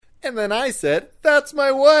And then I said, that's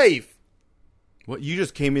my wife. What? You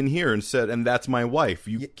just came in here and said, and that's my wife.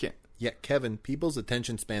 You can't. Yeah, Kevin, people's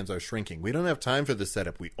attention spans are shrinking. We don't have time for this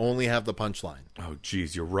setup. We only have the punchline. Oh,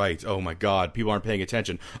 geez, you're right. Oh, my God. People aren't paying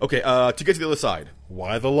attention. Okay, to get to the other side.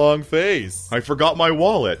 Why the long face? I forgot my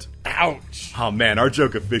wallet. Ouch. Oh, man, our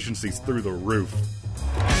joke efficiency's through the roof.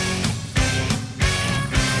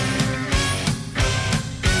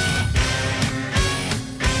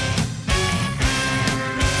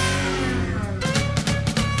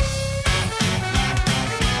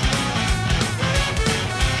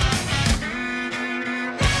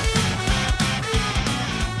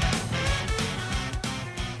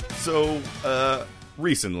 So,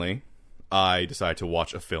 recently, I decided to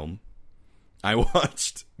watch a film. I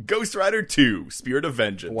watched Ghost Rider 2, Spirit of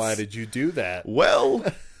Vengeance. Why did you do that? Well,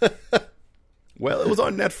 it was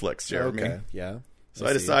on Netflix, Jeremy. Okay, yeah. So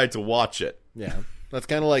I decided to watch it. Yeah. That's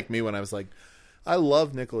kind of like me when I was like, I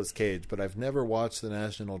love Nicolas Cage, but I've never watched the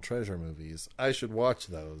National Treasure movies. I should watch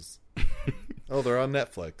those. Oh, they're on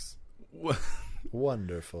Netflix.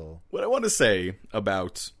 Wonderful. What I want to say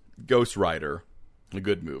about Ghost Rider, a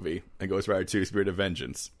good movie, and Ghost Rider 2, Spirit of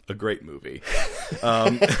Vengeance, a great movie,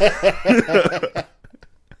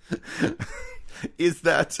 is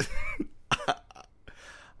that...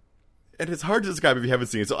 And it's hard to describe if you haven't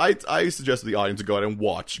seen it. So I suggest to the audience to go out and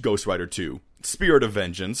watch Ghost Rider 2, Spirit of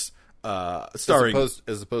Vengeance, starring...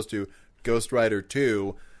 As opposed to Ghost Rider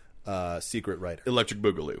 2, Secret Rider. Electric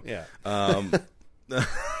Boogaloo. Yeah.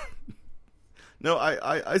 No,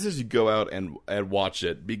 I suggest you go out and watch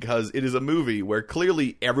it, because it is a movie where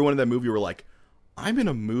clearly everyone in that movie were like, I'm in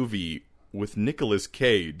a movie with Nicolas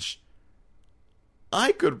Cage.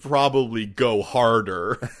 I could probably go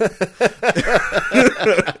harder.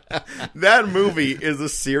 That movie is a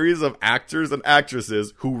series of actors and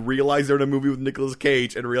actresses who realize they're in a movie with Nicolas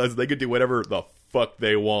Cage and realize they could do whatever the fuck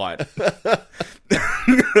they want.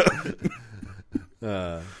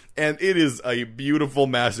 And it is a beautiful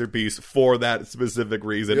masterpiece for that specific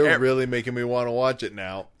reason. You're really making me want to watch it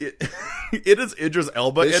now. It is Idris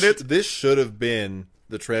Elba in it. This should have been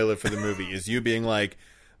the trailer for the movie, is you being like,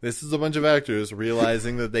 this is a bunch of actors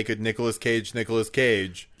realizing that they could Nicolas Cage.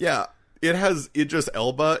 Yeah, it has Idris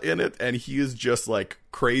Elba in it, and he is just like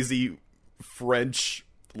crazy French,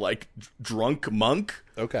 like drunk monk.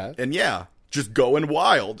 Okay. And yeah, just going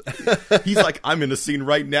wild. He's like, I'm in a scene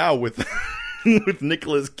right now with with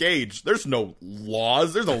Nicolas Cage. There's no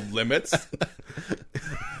laws. There's no limits.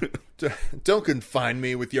 Don't confine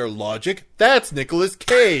me with your logic. That's Nicolas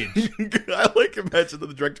Cage. I like imagine that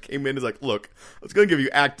the director came in and is like, look, I was going to give you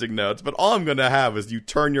acting notes, but all I'm going to have is you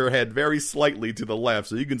turn your head very slightly to the left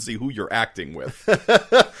so you can see who you're acting with.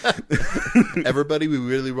 Everybody, we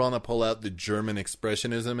really want to pull out the German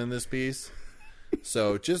expressionism in this piece.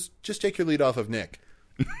 So just take your lead off of Nick.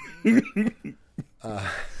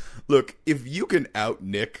 Look, if you can out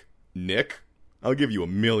Nick, I'll give you $1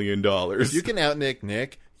 million. If you can out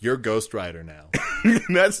Nick, you're Ghost Rider now.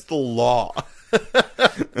 That's the law.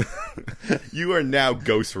 You are now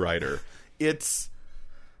Ghost Rider. It's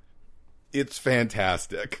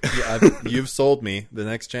fantastic. Yeah, you've sold me. The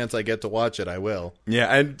next chance I get to watch it, I will.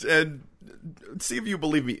 Yeah, and see if you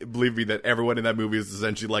believe me that everyone in that movie is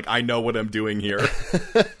essentially like, I know what I'm doing here.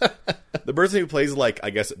 The person who plays, like, I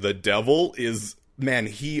guess, the devil is, man,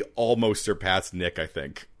 he almost surpassed Nick, I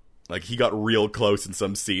think. Like, he got real close in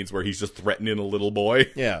some scenes where he's just threatening a little boy.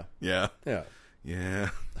 Yeah. Yeah. Yeah. Yeah.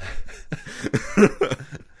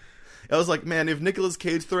 I was like, man, if Nicolas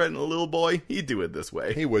Cage threatened a little boy, he'd do it this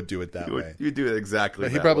way. He would do it that way. He'd do it exactly that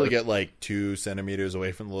way. He'd probably get like 2 centimeters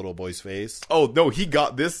away from the little boy's face. Oh, no,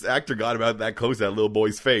 this actor got about that close to that little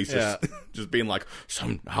boy's face. Yeah. Just being like,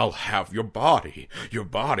 I'll have your body. Your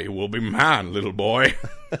body will be mine, little boy.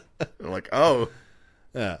 I'm like, oh,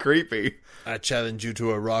 yeah. Creepy. I challenge you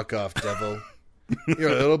to a rock-off, devil. You're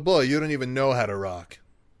a little boy. You don't even know how to rock.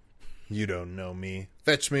 You don't know me.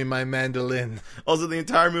 Fetch me my mandolin. Also, the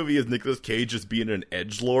entire movie is Nicolas Cage just being an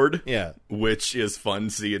edgelord. Yeah. Which is fun,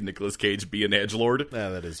 seeing Nicolas Cage be an edgelord. Yeah,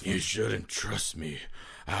 that is fun. You shouldn't trust me.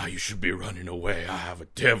 You should be running away. I have a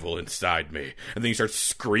devil inside me. And then he starts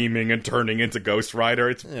screaming and turning into Ghost Rider.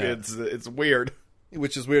 It's weird.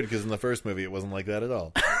 Which is weird, because in the first movie, it wasn't like that at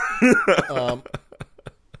all.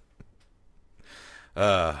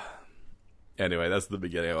 Anyway, that's the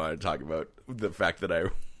beginning. I want to talk about the fact that I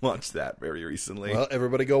watched that very recently. Well,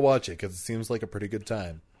 everybody go watch it, because it seems like a pretty good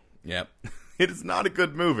time. Yep. It is not a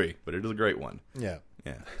good movie, but it is a great one. Yeah.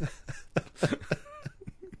 Yeah.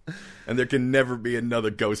 And there can never be another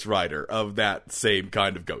Ghost Rider of that same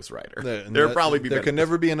kind of Ghost Rider. There'll probably be There better. can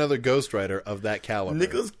never be another Ghost Rider of that caliber.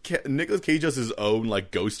 Nicolas Cage has his own like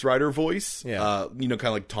Ghost Rider voice. Yeah. Kind of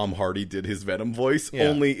like Tom Hardy did his Venom voice. Yeah.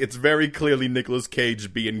 Only it's very clearly Nicolas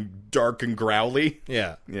Cage being dark and growly.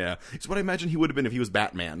 Yeah. Yeah. It's what I imagine he would have been if he was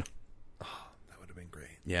Batman. That would have been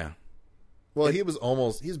great. Yeah. Well,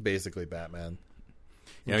 he's basically Batman.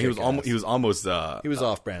 Yeah, he was almost He was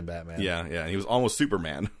off-brand Batman. yeah, and he was almost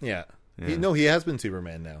Superman. Yeah. He has been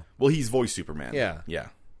Superman now. Well, he's voiced Superman. Yeah. Yeah.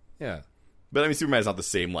 Yeah. But I mean Superman's not the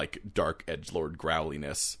same like dark edgelord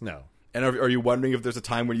growliness. No. And are you wondering if there's a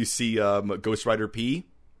time when you see Ghost Rider P?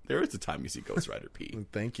 There is a time you see Ghost Rider P.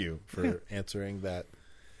 Thank you for answering that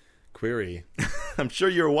query. I'm sure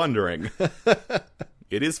you're wondering.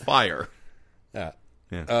 It is fire. Yeah.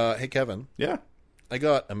 Yeah. Hey, Kevin. Yeah. I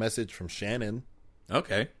got a message from Shannon.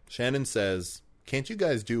 Okay. Shannon says, "Can't you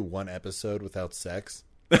guys do one episode without sex?"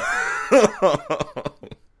 And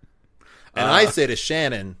I say to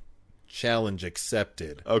Shannon, "Challenge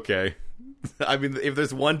accepted." Okay. I mean, if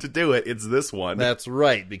there's one to do it, it's this one. That's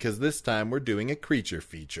right, because this time we're doing a creature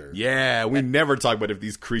feature. Yeah, we never talk about if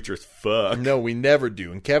these creatures fuck. No, we never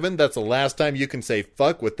do. And Kevin, that's the last time you can say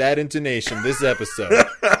fuck with that intonation this episode.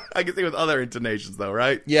 I can say with other intonations, though,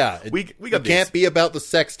 right? Yeah. We got it can't be about the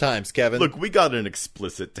sex times, Kevin. Look, we got an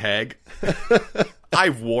explicit tag.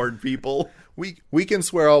 I've warned people. We can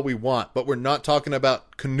swear all we want, but we're not talking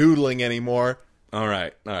about canoodling anymore. All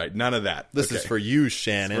right. None of that. This is for you,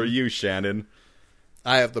 Shannon. For you, Shannon.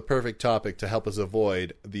 I have the perfect topic to help us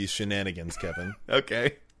avoid these shenanigans, Kevin.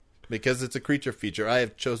 Okay. Because it's a creature feature, I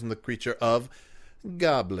have chosen the creature of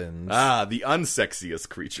goblins. Ah, the unsexiest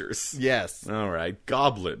creatures. Yes. All right.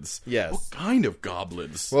 Goblins. Yes. What kind of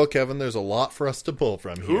goblins? Well, Kevin, there's a lot for us to pull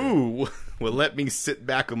from here. Ooh. Well, let me sit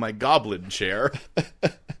back on my goblin chair.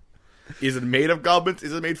 Is it made of goblins?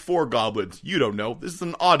 Is it made for goblins? You don't know. This is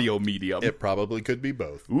an audio medium. It probably could be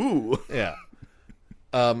both. Ooh. Yeah.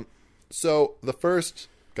 So the first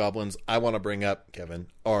goblins I want to bring up, Kevin,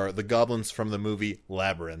 are the goblins from the movie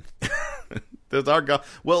Labyrinth. They are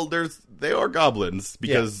goblins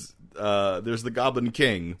because there's the Goblin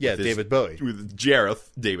King. Yeah, David Bowie. With Jareth,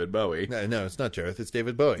 David Bowie. No, it's not Jareth. It's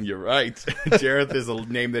David Bowie. You're right. Jareth is a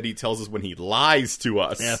name that he tells us when he lies to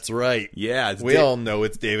us. That's right. Yeah. We all know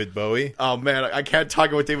it's David Bowie. Oh, man. I can't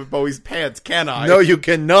talk about David Bowie's pants, can I? No, you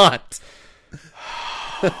cannot.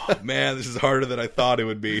 Man, this is harder than I thought it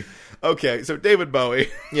would be. Okay, so David Bowie.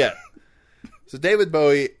 Yeah. So David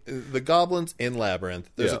Bowie, the goblins in Labyrinth,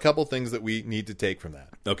 there's Yeah. a couple things that we need to take from that.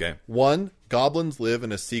 Okay. One, goblins live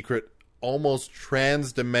in a secret, almost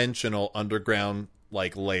trans-dimensional underground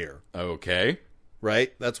layer, Okay.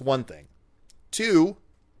 right? That's one thing. Two,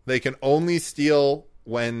 they can only steal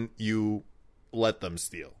when you let them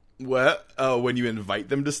steal. What? Oh, when you invite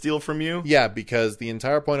them to steal from you? Yeah, because the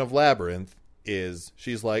entire point of Labyrinth is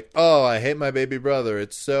she's like, "Oh, I hate my baby brother.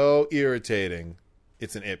 It's so irritating."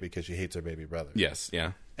 It's an it because she hates her baby brother. Yes,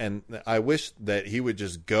 yeah. And I wish that he would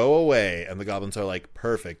just go away. And the goblins are like,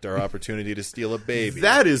 perfect, our opportunity to steal a baby.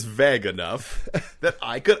 That is vague enough that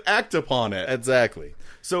I could act upon it. Exactly.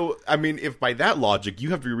 So, I mean, if by that logic, you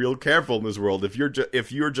have to be real careful in this world. If you're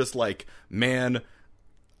just like, man,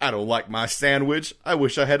 I don't like my sandwich. I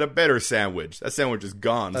wish I had a better sandwich. That sandwich is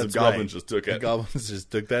gone. That's the goblins right. just took The it. goblins just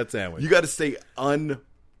took that sandwich. You got to stay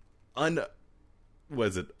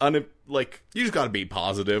you just got to be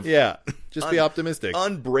positive. Yeah. Just be optimistic.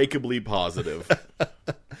 Unbreakably positive.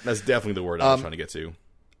 That's definitely the word I was trying to get to.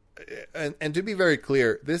 And to be very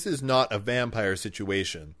clear, this is not a vampire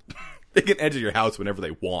situation. They can enter your house whenever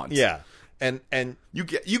they want. Yeah. And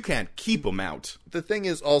You can't keep them out. the thing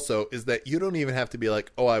is also is that you don't even have to be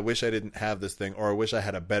like, "Oh, I wish I didn't have this thing," or "I wish I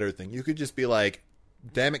had a better thing." You could just be like,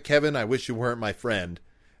 "Damn it, Kevin, I wish you weren't my friend."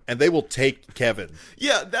 And they will take Kevin.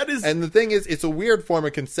 Yeah, that is... And the thing is, it's a weird form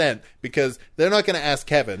of consent because they're not going to ask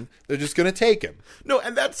Kevin. They're just going to take him. No,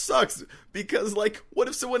 and that sucks because, what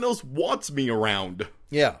if someone else wants me around?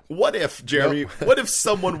 Yeah. What if, Jeremy, what if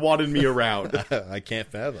someone wanted me around? I can't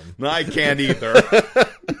fathom. I can't either.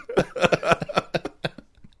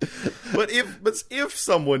 But if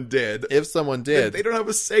someone did, If someone did, they don't have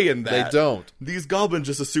a say in that. they don't. These goblins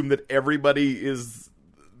just assume that everybody is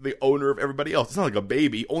the owner of everybody else. It's not like a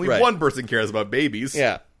baby. Only Right. one person cares about babies.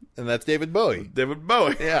 Yeah. And that's David Bowie. David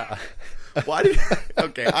Bowie. Yeah. Why did...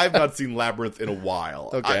 Okay, I've not seen Labyrinth in a while.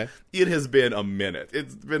 Okay. It has been a minute.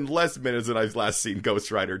 It's been less minutes than I've last seen Ghost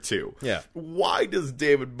Rider 2. Yeah. Why does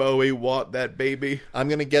David Bowie want that baby? I'm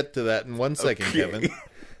going to get to that in 1 second, Okay. Kevin.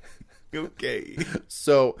 Okay.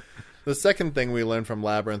 So, the second thing we learned from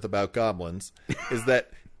Labyrinth about goblins is that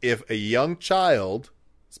if a young child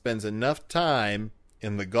spends enough time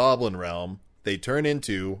in the goblin realm, they turn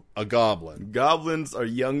into a goblin. Goblins are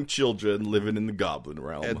young children living in the goblin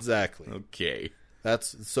realm. Exactly. Okay.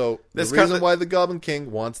 That's the That's reason kinda- why the Goblin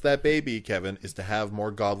King wants that baby, Kevin, is to have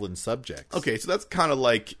more goblin subjects. Okay, so that's kind of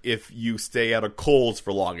like if you stay at a Kohl's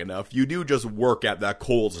for long enough, you do just work at that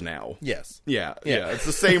Kohl's now. Yes. Yeah, it's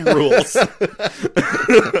the same rules.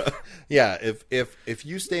 Yeah, if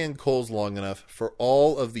you stay in Coles long enough for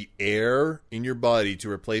all of the air in your body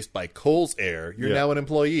to replace by Coles air, you're Yeah. now an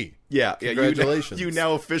employee. Yeah, Congratulations. You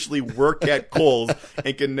now officially work at Kohl's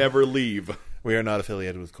and can never leave. We are not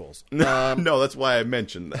affiliated with Coles. No, that's why I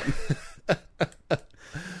mentioned that.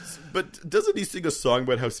 But doesn't he sing a song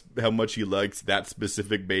about how much he likes that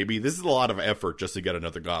specific baby? This is a lot of effort just to get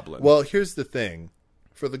another goblin. Well, here's the thing.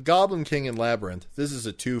 For the Goblin King in Labyrinth, this is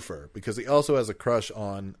a twofer because he also has a crush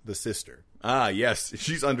on the sister. Ah, yes,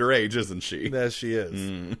 she's underage, isn't she? As she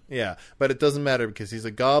is. Yeah, but it doesn't matter because he's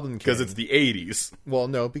a Goblin King. Because it's the 80s. Well,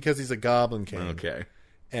 no, because he's a Goblin King. Okay.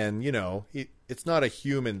 And, it's not a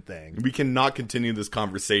human thing. We cannot continue this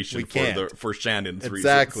conversation We can't. for Shannon's reasons.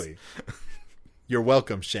 Exactly. You're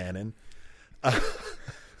welcome, Shannon.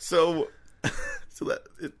 So that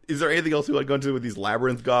is there anything else we want to go into with these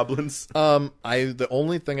labyrinth goblins? The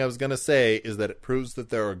only thing I was going to say is that it proves that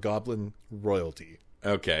there are goblin royalty.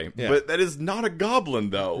 Okay. Yeah. But that is not a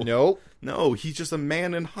goblin, though. Nope. No, he's just a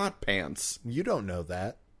man in hot pants. You don't know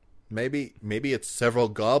that. Maybe it's several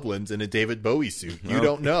goblins in a David Bowie suit. You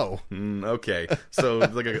don't know. Okay. So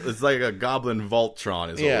it's like a goblin Voltron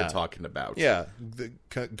is what Yeah. we're talking about. Yeah,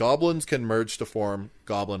 goblins can merge to form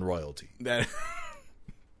goblin royalty. That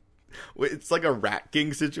it's like a Rat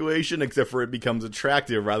King situation, except for it becomes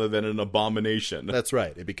attractive rather than an abomination. That's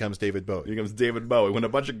right. It becomes David It Bowie. becomes David Bowie. When a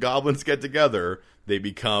bunch of goblins get together, they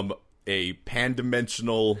become a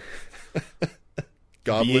pan-dimensional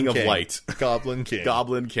Goblin being of King. light. Goblin King.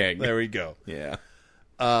 Goblin King. There we go. Yeah.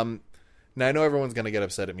 Now, I know everyone's going to get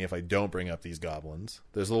upset at me if I don't bring up these goblins.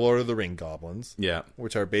 There's the Lord of the Ring goblins, Yeah.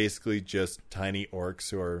 which are basically just tiny orcs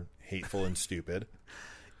who are hateful and stupid.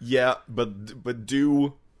 Yeah, but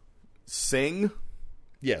do sing?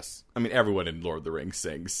 Yes. I mean, everyone in Lord of the Rings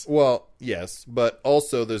sings. Well, yes, but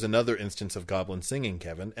also there's another instance of goblin singing,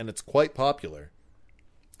 Kevin, and it's quite popular.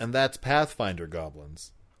 And that's Pathfinder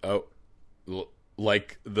goblins. Oh,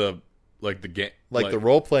 like the game, Like the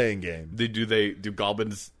role-playing game. Do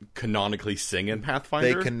goblins canonically sing in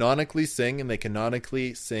Pathfinder? They canonically sing, and they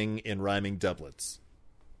canonically sing in rhyming doublets.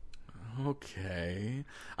 Okay.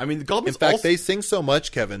 I mean, the goblins In fact, also... they sing so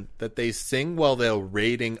much, Kevin, that they sing while they're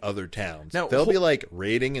raiding other towns. Now, They'll be like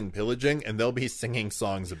raiding and pillaging, and they'll be singing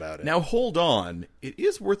songs about it. Now, hold on. It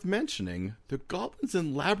is worth mentioning the goblins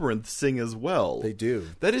in Labyrinth sing as well. They do.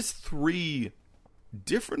 That is 3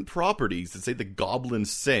 different properties that say the goblins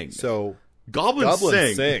sing. So Goblins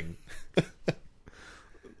sing.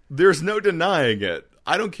 There's no denying it.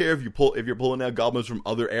 I don't care if you're pulling out goblins from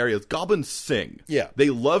other areas. Goblins sing. Yeah. They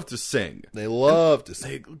love to sing. They love to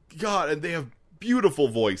sing. And they have beautiful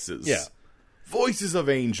voices. Yeah. Voices of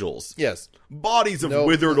angels. Yes. Bodies of No,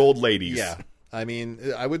 withered old ladies. Yeah. I mean,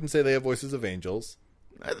 I wouldn't say they have voices of angels.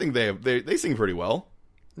 I think they sing pretty well.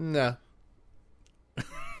 Nah.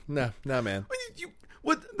 Nah, man.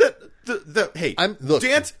 Hey, look.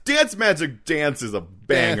 Dance Magic Dance is a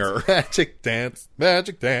banger. Magic Dance.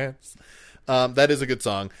 That is a good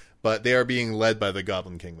song, but they are being led by the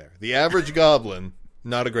Goblin King there. The average goblin,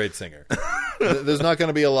 not a great singer. There's not going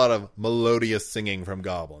to be a lot of melodious singing from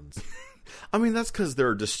goblins. I mean, that's because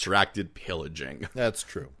they're distracted pillaging. That's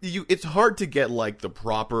true. It's hard to get like the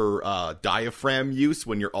proper diaphragm use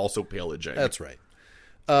when you're also pillaging. That's right.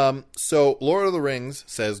 So Lord of the Rings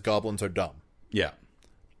says goblins are dumb. Yeah.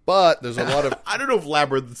 But there's a lot of... I don't know if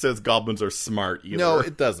Labyrinth says goblins are smart either. No,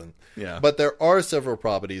 it doesn't. Yeah. But there are several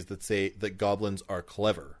properties that say that goblins are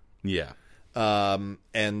clever. Yeah.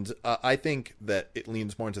 And I think that it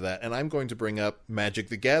leans more into that. And I'm going to bring up Magic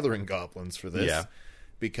the Gathering goblins for this. Yeah.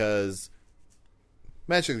 Because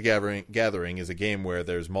Magic the Gathering is a game where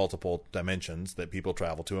there's multiple dimensions that people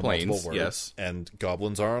travel to in Planes, multiple worlds. yes. And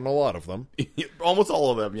goblins are on a lot of them. Almost all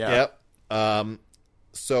of them, yeah. Yep.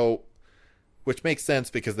 So, which makes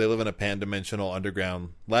sense because they live in a pan-dimensional underground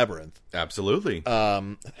labyrinth. Absolutely.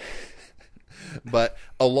 But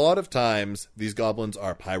a lot of times, these goblins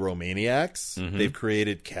are pyromaniacs. Mm-hmm. They've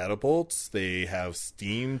created catapults. They have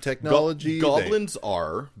steam technology. Goblins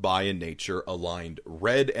are, by nature, aligned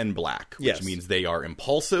red and black, which Yes. means they are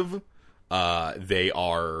impulsive. They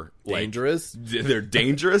are Dangerous. They're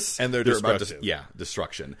dangerous, And they're about destructive.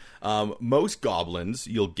 destruction. Most goblins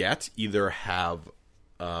you'll get either have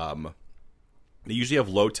They usually have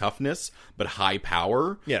low toughness, but high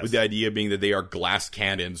power. Yes. With the idea being that they are glass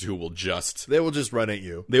cannons who will just... They will just run at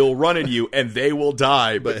you. They will run at you, and they will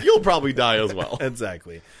die, but you'll probably die as well.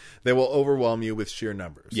 Exactly. They will overwhelm you with sheer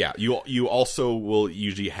numbers. Yeah, you also will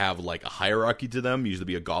usually have like a hierarchy to them. Usually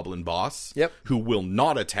be a goblin boss. Yep. Who will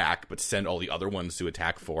not attack, but send all the other ones to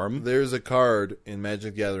attack for him. There's a card in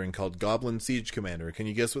Magic the Gathering called Goblin Siege Commander. Can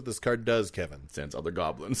you guess what this card does, Kevin? Sends other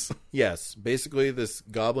goblins. Yes. Basically, this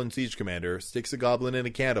Goblin Siege Commander sticks a goblin in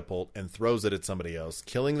a catapult and throws it at somebody else,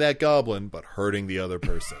 killing that goblin, but hurting the other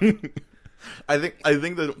person. I think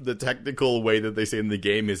the technical way that they say in the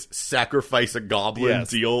game is sacrifice a goblin,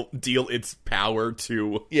 Yes. deal its power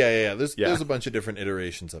to... Yeah. There's a bunch of different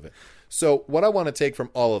iterations of it. So what I want to take from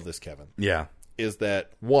all of this, Kevin, Yeah. is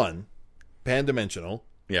that 1, pan-dimensional,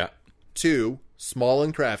 Yeah. 2, small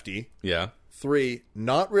and crafty, Yeah. 3,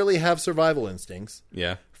 not really have survival instincts,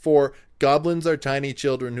 Yeah. 4, goblins are tiny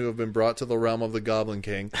children who have been brought to the realm of the Goblin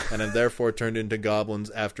King and have therefore turned into goblins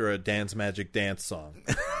after a Dance Magic Dance song.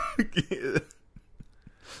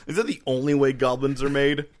 Is that the only way goblins are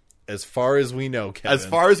made? As far as we know, Kevin. As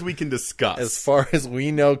far as we can discuss. As far as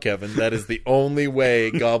we know, Kevin, that is the only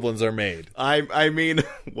way goblins are made. I mean,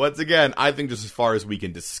 once again, I think just as far as we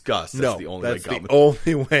can discuss, that's No, the only that's way the goblins...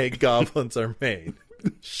 only way goblins are made.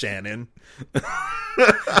 Shannon.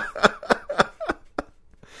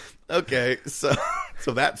 Okay, so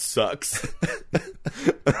that sucks.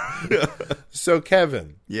 So,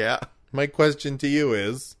 Kevin, Yeah. my question to you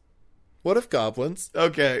is, what if goblins?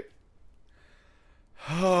 Okay.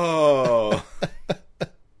 Oh.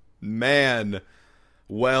 Man.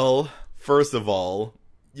 Well, first of all,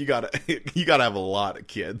 you gotta have a lot of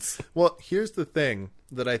kids. Well, here's the thing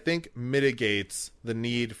that I think mitigates the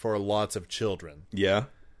need for lots of children. Yeah.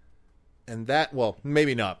 And that, well,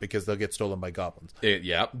 maybe not, because they'll get stolen by goblins.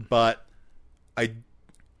 Yeah. But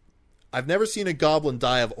I've never seen a goblin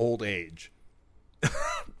die of old age.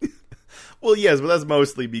 Well, yes, but that's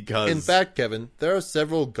mostly because... In fact, Kevin, there are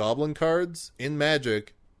several goblin cards in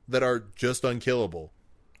Magic that are just unkillable.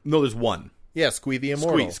 No, there's one. Yeah, Squee the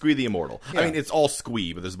Immortal. Squee the Immortal. Yeah. I mean, it's all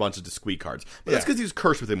Squee, but there's a bunch of Squee cards. But that's Yeah. because he was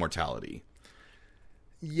cursed with immortality.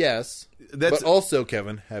 Yes. That's... But also,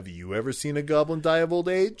 Kevin, have you ever seen a goblin die of old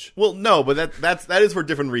age? Well, no, but that is for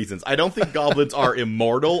different reasons. I don't think goblins are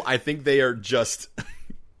immortal. I think they are just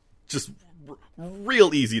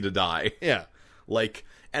real easy to die. Yeah. Like,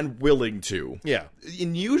 and willing to. Yeah.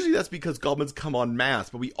 And usually that's because goblins come en masse,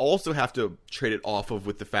 but we also have to trade it off of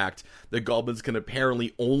with the fact that goblins can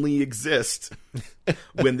apparently only exist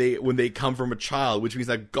when they come from a child, which means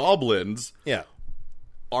that goblins Yeah.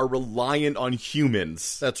 are reliant on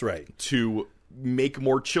humans That's right. to make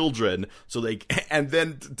more children, so they and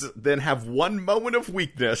then have one moment of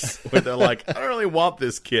weakness where they're like, I don't really want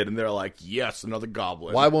this kid, and they're like, yes, another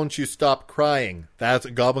goblin. Why won't you stop crying? That's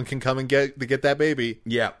a goblin can come and get that baby.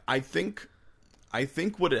 Yeah, I think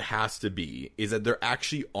what it has to be is that there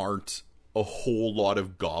actually aren't a whole lot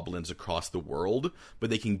of goblins across the world, but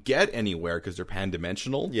they can get anywhere because they're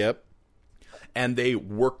pan-dimensional. Yep. And they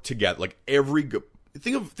work together. Like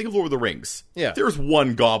think of Lord of the Rings. Yeah. There's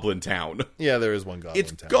one goblin town. Yeah, there is one goblin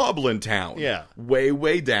It's town. Goblin Town. Yeah.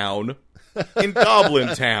 Way down in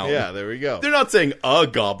Goblin Town. Yeah, there we go. They're not saying a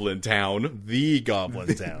Goblin Town. The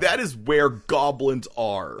goblin town. That is where goblins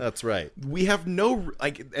are. That's right. We have no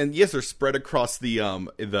and yes, they're spread across the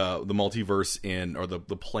multiverse or the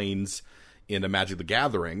planes in a Magic the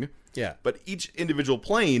Gathering. Yeah. But each individual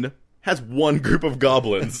plane has one group of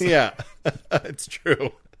goblins. Yeah. It's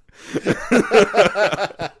true.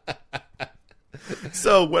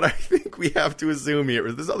 So what I think we have to assume here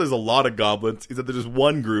is there's a lot of goblins, is that there's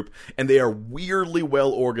one group and they are weirdly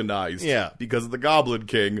well organized. Yeah. Because of the Goblin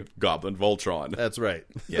King, Goblin Voltron. That's right.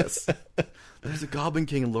 Yes. There's a Goblin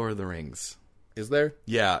King in Lord of the Rings. Is there?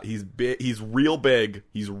 Yeah, he's big, he's real big,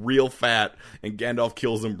 he's real fat, and Gandalf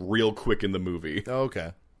kills him real quick in the movie. Oh,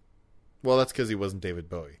 okay. Well, that's because he wasn't David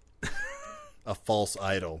Bowie. A false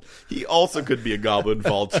idol. He also could be a Goblin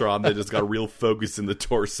Voltron that just got real focus in the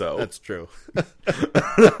torso. That's true.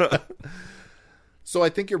 So I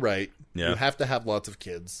think you're right. Yeah. You have to have lots of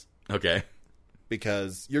kids Okay.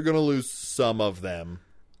 because you're going to lose some of them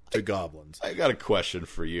to goblins. I got a question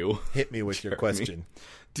for you. Hit me with your question.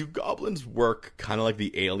 Do goblins work kind of like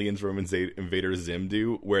the aliens from Invader Zim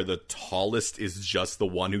do, where the tallest is just the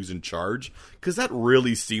one who's in charge? Because that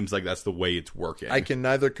really seems like that's the way it's working. I can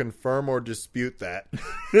neither confirm or dispute that.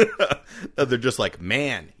 They're just like,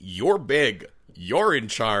 man, you're big. You're in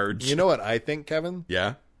charge. You know what I think, Kevin?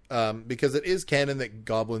 Yeah? Because it is canon that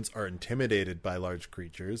goblins are intimidated by large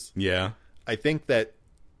creatures. Yeah. I think that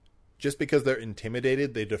just because they're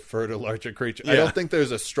intimidated, they defer to larger creatures. I Yeah. don't think there's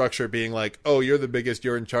a structure being like, oh, you're the biggest,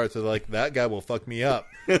 you're in charge. So they're like, that guy will fuck me up.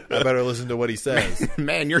 I better listen to what he says.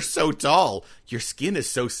 Man, you're so tall. Your skin is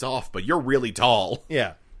so soft, but you're really tall.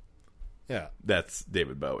 Yeah. Yeah. That's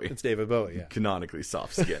David Bowie. It's David Bowie, yeah. Canonically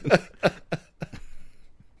soft skin.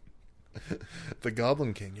 The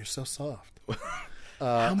Goblin King, you're so soft.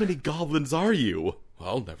 How many goblins are you?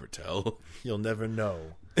 I'll never tell. You'll never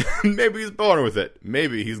know. Maybe he's born with it.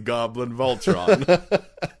 Maybe he's Goblin Voltron.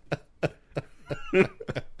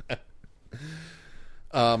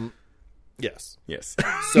 Yes. Yes.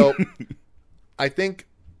 So, I think,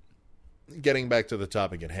 getting back to the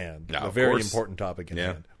topic at hand, Yeah, a of very course. important topic at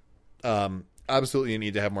Yeah. hand, absolutely you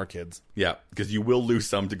need to have more kids. Yeah, because you will lose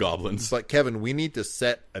some to goblins. But, Kevin, we need to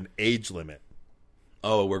set an age limit.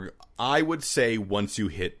 Oh, I would say once you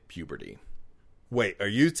hit puberty. Wait, are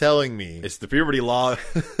you telling me... It's the puberty law.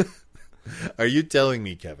 Are you telling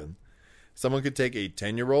me, Kevin, someone could take a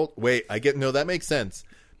 10-year-old? Wait, no, that makes sense.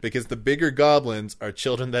 Because the bigger goblins are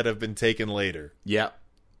children that have been taken later. Yeah.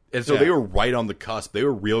 And so Yeah. they were right on the cusp. They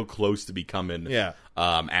were real close to becoming Yeah.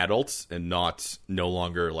 Adults and no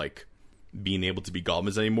longer like being able to be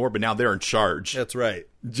goblins anymore, but now they're in charge. That's right.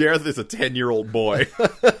 Jareth is a 10-year-old boy.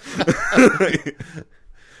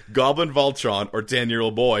 Goblin Voltron or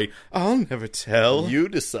 10-year-old boy. I'll never tell. You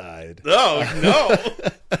decide. Oh,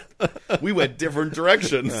 no. We went different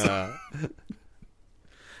directions.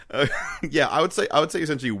 Yeah, I would say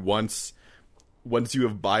essentially once you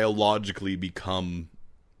have biologically become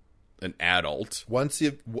an adult. Once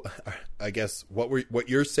you... I guess what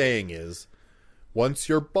you're saying is, once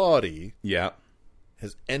your body Yeah.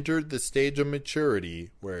 has entered the stage of maturity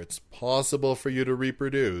where it's possible for you to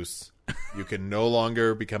reproduce, you can no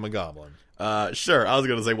longer become a goblin. Sure. I was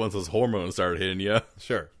going to say once those hormones started hitting you.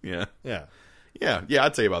 Sure. Yeah. Yeah. Yeah,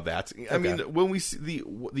 I'd say about that. I Okay. mean, when we see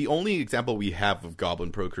the only example we have of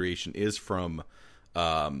goblin procreation is from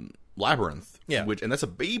Labyrinth. Yeah. And that's a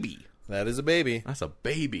baby. That is a baby. That's a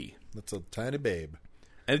baby. That's a tiny babe.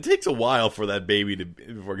 And it takes a while for that baby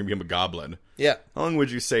before it can become a goblin. Yeah. How long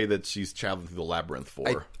would you say that she's traveling through the labyrinth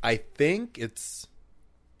for? I think it's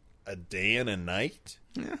a day and a night.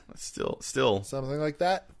 Yeah, that's still Something like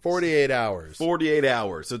that. 48 hours. 48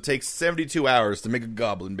 hours. So it takes 72 hours to make a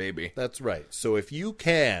goblin baby. That's right. So if you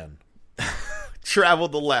can Travel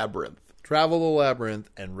the labyrinth. travel the labyrinth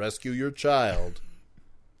and rescue your child,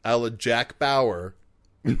 a la Jack Bauer.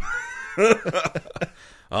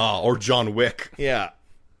 Or John Wick. Yeah.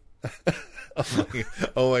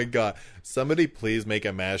 Oh my god. Somebody please make a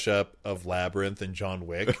mashup of Labyrinth and John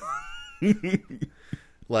Wick.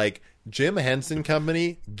 Like, Jim Henson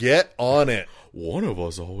Company, get on it. One of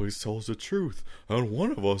us always tells the truth, and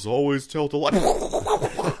one of us always tells a lie.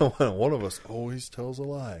 One of us always tells a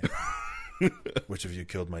lie. Which of you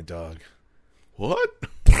killed my dog? What?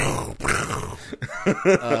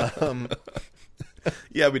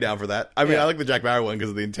 Yeah, I'd be down for that. I mean, Yeah. I like the Jack Bauer one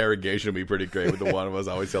because the interrogation would be pretty great with the one of us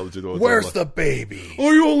always tells the truth. Where's the baby?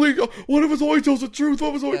 Oh, you only one of us always tells the truth,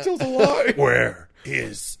 one of us always tells a lie. Where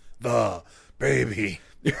is the baby?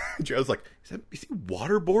 Joe's like, is he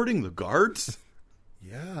waterboarding the guards?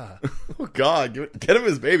 Yeah. Oh God, get him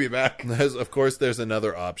his baby back. Of course, there's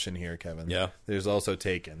another option here, Kevin. Yeah. There's also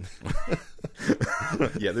Taken.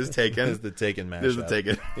 Yeah, there's Taken. There's the Taken mashup. There's the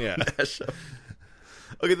Taken. Yeah. mashup.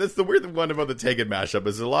 Okay, that's the weird one about the Taken mashup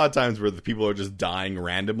is a lot of times where the people are just dying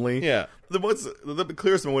randomly. Yeah. The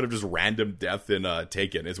clearest moment of just random death in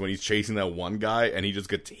Taken is when he's chasing that one guy and he just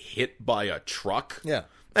gets hit by a truck. Yeah.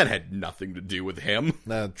 That had nothing to do with him.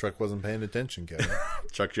 Nah, the truck wasn't paying attention, Kevin.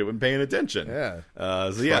 Truck should have been paying attention. Yeah.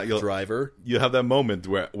 So yeah, Truck driver. you have that moment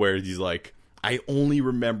where he's like, I only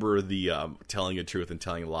remember the telling a truth and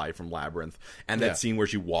telling a lie from Labyrinth, and that Yeah. scene where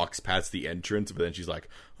she walks past the entrance, but then she's like,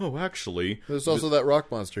 "Oh, actually, There's also that rock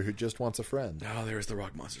monster who just wants a friend. oh, there's the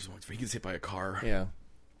rock monsters once. He gets hit by a car. Yeah.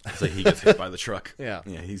 So he gets hit by the truck. Yeah.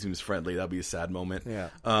 Yeah, he seems friendly. That'd be a sad moment. Yeah.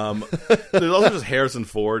 There's also just Harrison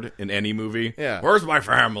Ford in any movie. Yeah. Where's my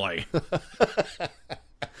family?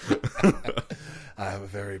 I have a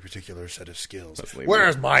very particular set of skills. lame.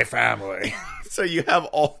 Where's my family? So you have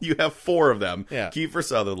four of them. Yeah. Kiefer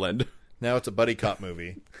Sutherland, Now it's a buddy cop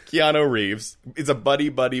movie. Keanu Reeves. It's a buddy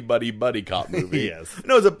cop movie. Yes.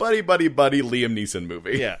 No, it's a buddy Liam Neeson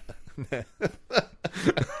movie. Yeah.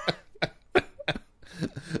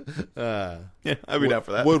 Yeah, I'd be down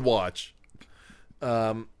for that. Would watch.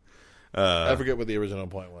 I forget what the original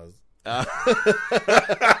point was.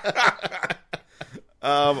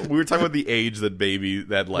 We were talking about the age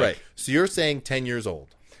that like. Right. So you're saying 10 years old.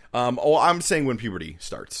 I'm saying when puberty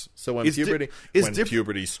starts. So when It's puberty different,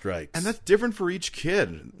 puberty strikes. and that's different for each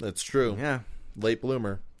kid. That's true. Yeah. Late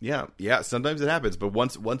bloomer. Yeah. Sometimes it happens, but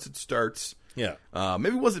once it starts, Yeah.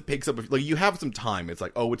 maybe once it picks up, like you have some time. It's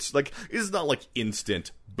like, oh, it's not like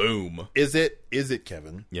instant boom. Is it,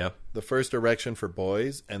 Kevin? Yeah. The first erection for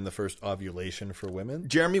boys and the first ovulation for women?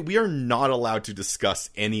 Jeremy, we are not allowed to discuss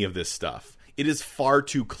any of this stuff. It is far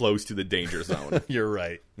too close to the danger zone. You're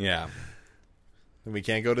right. Yeah. We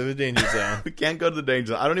can't go to the danger zone. We can't go to the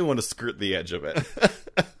danger zone. I don't even want to skirt the edge of it.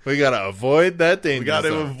 We gotta avoid that danger We got to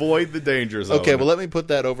zone. avoid the danger zone. Okay, well, let me put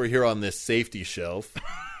that over here on this safety shelf.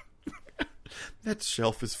 That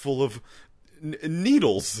shelf is full of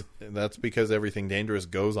needles. And that's because everything dangerous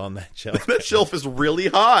goes on that shelf. That shelf is really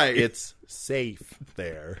high. It's safe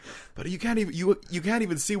there. But you can't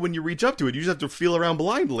even see when you reach up to it. You just have to feel around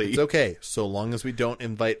blindly. It's okay. So long as we don't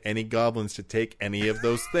invite any goblins to take any of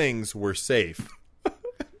those things, we're safe.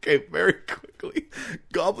 Okay, very quickly.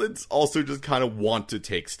 Goblins also just kind of want to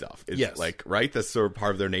take stuff. It's Yes. like, right? That's sort of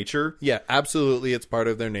part of their nature. Yeah, absolutely. It's part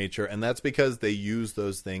of their nature. And that's because they use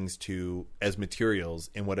those things as materials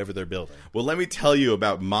in whatever they're building. Well, let me tell you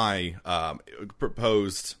about my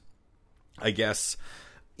proposed, I guess,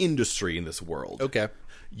 industry in this world. Okay.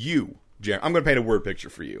 You, Jeremy, I'm going to paint a word picture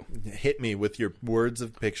for you. Hit me with your words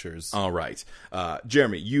of pictures. All right.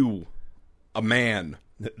 Jeremy, you, a man.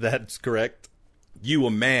 That's correct. You,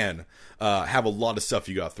 a man, have a lot of stuff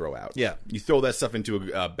you got to throw out. Yeah. You throw that stuff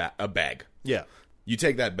into a bag. Yeah. You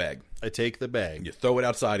take that bag. I take the bag. You throw it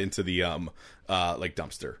outside into the like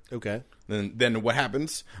dumpster. Okay. Then what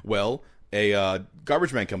happens? Well, a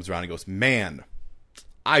garbage man comes around and goes, "Man,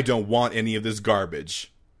 I don't want any of this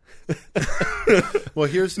garbage." Well,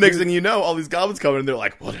 here's Next thing you know, all these goblins come in and they're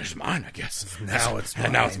like, "Well, there's mine, I guess." Now it's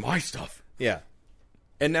and now mine. it's my stuff. Yeah.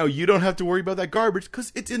 And now you don't have to worry about that garbage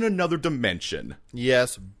because it's in another dimension.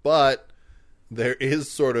 Yes, but there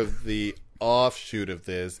is sort of the offshoot of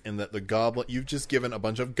this in that you've just given a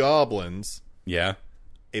bunch of goblins Yeah.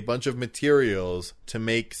 a bunch of materials to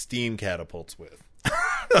make steam catapults with.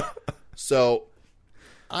 So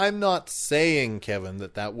I'm not saying, Kevin,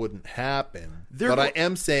 that wouldn't happen. But I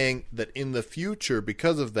am saying that in the future,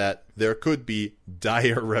 because of that, there could be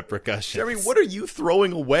dire repercussions. Jeremy, what are you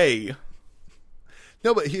throwing away?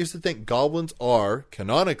 No, but here's the thing. Goblins are,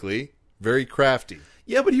 canonically, very crafty.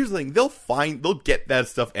 Yeah, but here's the thing. They'll get that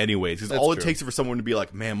stuff anyways. Because all it true. takes is for someone to be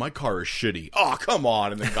like, "Man, my car is shitty." Oh, come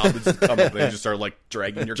on. And then goblins just come up and they just start like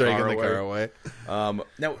dragging your Dragging car the away. car away.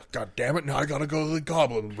 Now, God damn it, now I gotta go to the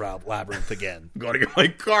Goblin Labyrinth again. gotta get my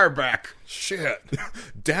car back. Shit.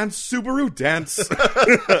 Dance, Subaru, dance.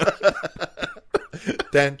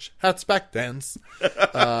 Dance, hatchback dance.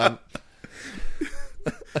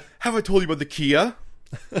 Have I told you about the Kia?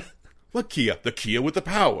 What Kia? The Kia with the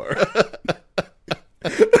power.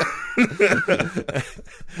 You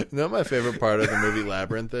know what my favorite part of the movie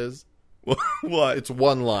Labyrinth is? What? It's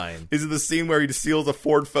one line. Is it the scene where he steals a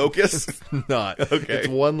Ford Focus? Not. Okay. It's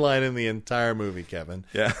one line in the entire movie, Kevin.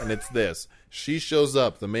 Yeah. And it's this. She shows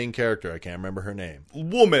up, the main character, I can't remember her name.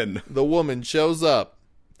 Woman. The woman shows up.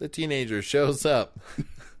 The teenager shows up.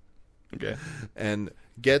 Okay. And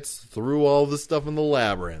gets through all the stuff in the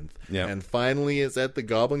labyrinth. Yeah. And finally is at the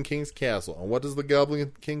Goblin King's castle. And what does the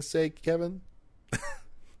Goblin King say, Kevin?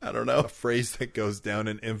 I don't know. A phrase that goes down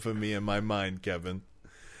in infamy in my mind, Kevin.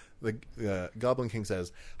 The Goblin King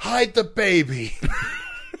says, "Hide the baby."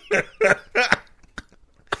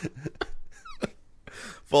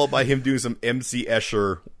 Followed by him doing some MC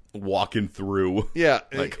Escher walking through. Yeah.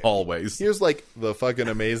 Like hallways. Here's like the fucking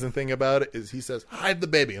amazing thing about it is he says, "Hide the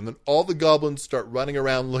baby." And then all the goblins start running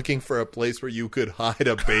around looking for a place where you could hide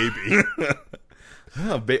a baby.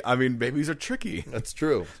 I mean, babies are tricky. That's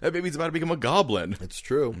true. That baby's about to become a goblin. It's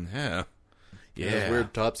true. Yeah. Yeah. This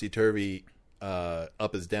weird topsy-turvy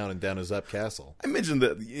up is down and down is up castle. I mentioned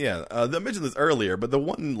that, I mentioned this earlier, but the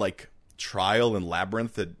one, like, trial in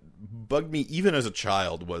Labyrinth that bugged me even as a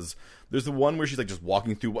child was, there's the one where she's, like, just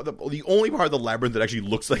walking through, the only part of the labyrinth that actually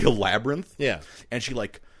looks like a labyrinth. Yeah. And she,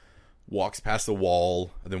 like, walks past the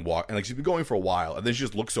wall, and then and, like, she's been going for a while, and then she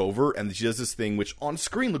just looks over, and she does this thing, which on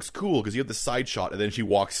screen looks cool, because you have the side shot, and then she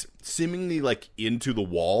walks seemingly, like, into the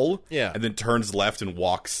wall, Yeah. and then turns left and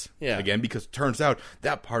walks Yeah. again, because it turns out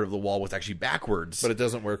that part of the wall was actually backwards. But it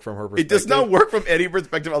doesn't work from her perspective. It does not work from any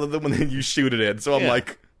perspective other than when you shoot it in. So I'm Yeah.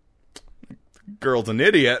 like, girl's an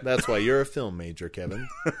idiot. That's why you're a film major, Kevin.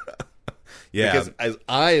 Yeah. Because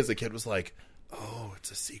as a kid was like, "Oh,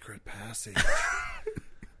 it's a secret passage."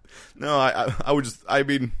 No, I would just, I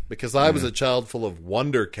mean, Because I was a child full of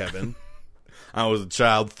wonder, Kevin. I was a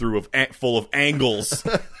child full of angles.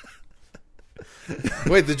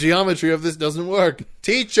 Wait, the geometry of this doesn't work.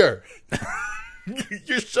 Teacher!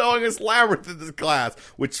 You're showing us Labyrinth in this class,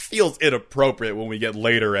 which feels inappropriate when we get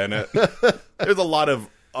later in it. There's a lot of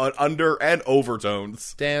under and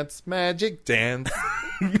overtones. Dance, magic, dance.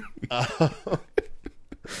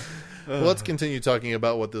 Let's continue talking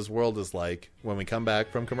about what this world is like when we come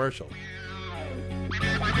back from commercial.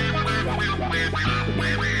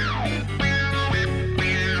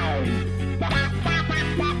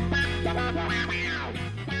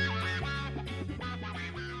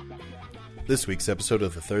 This week's episode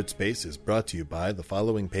of The Third Space is brought to you by the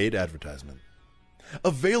following paid advertisement.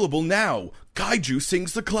 Available now, Kaiju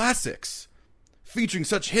Sings the Classics. Featuring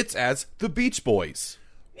such hits as The Beach Boys.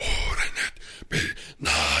 Wouldn't it be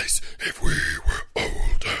nice if we were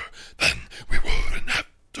older? Then we wouldn't have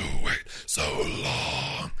to wait so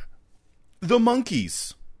long. The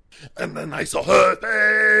Monkees. And then I saw her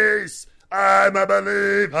face. I'm a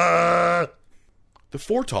believer. The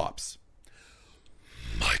Four Tops.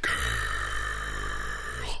 My girl.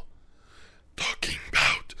 Talking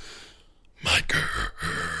about my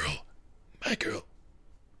girl. My girl.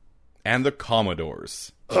 And the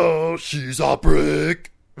Commodores. Oh, she's a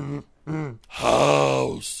brick.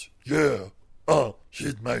 House. Yeah. Oh,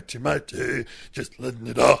 she's mighty. Just letting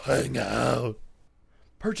it all hang out.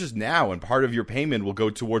 Purchase now, and part of your payment will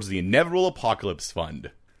go towards the Inevitable Apocalypse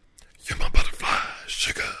Fund. You're my butterfly,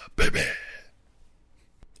 sugar baby.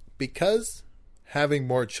 Because having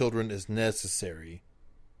more children is necessary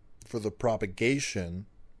for the propagation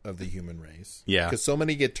of the human race. Yeah. Because so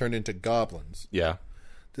many get turned into goblins. Yeah.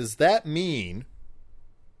 Does that mean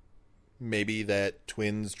maybe that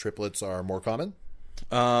twins, triplets are more common?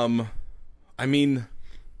 I mean,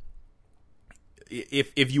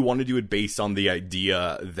 if you want to do it based on the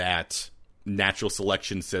idea that natural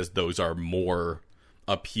selection says those are more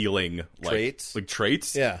appealing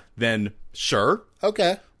traits, Yeah. then sure.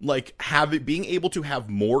 Okay. Like being able to have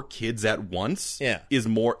more kids at once is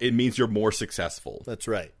more, it means you're more successful. That's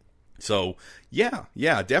right. So yeah,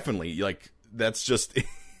 definitely. Like that's just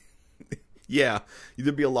yeah.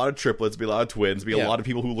 There'd be a lot of triplets, be a lot of twins, be a lot of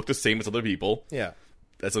people who look the same as other people. Yeah.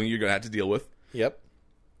 That's something you're gonna have to deal with. Yep.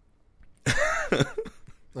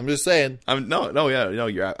 I'm just saying.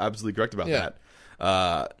 You're absolutely correct about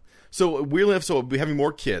that. So we'll be having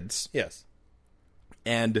more kids. Yes.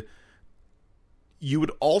 And you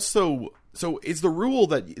would also, so is the rule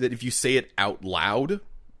that if you say it out loud,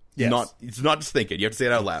 Yes. It's not just think it, you have to say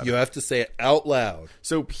it out loud. You have to say it out loud.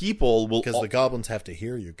 So people will, because the goblins have to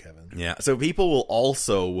hear you, Kevin. Yeah. So people will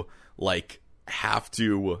also have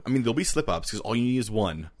to, I mean, there'll be slip ups because all you need is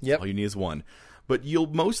one. Yep. All you need is one. But you'll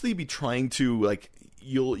mostly be trying to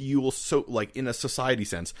you will so in a society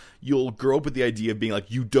sense, you'll grow up with the idea of being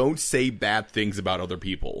you don't say bad things about other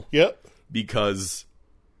people. Yep. Because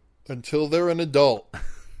until they're an adult,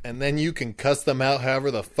 and then you can cuss them out however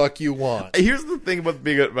the fuck you want. Here's the thing about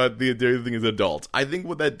the thing as adults. I think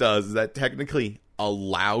what that does is that technically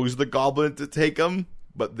allows the goblin to take them,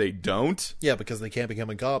 but they don't. Yeah, because they can't become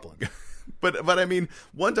a goblin. But I mean,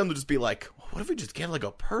 one time they'll just be like, what if we just get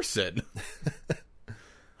a person?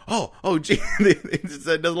 oh, gee, it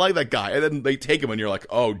doesn't like that guy, and then they take him, and you're like,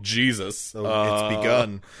 oh, Jesus, So it's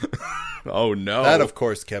begun. Oh no! That, of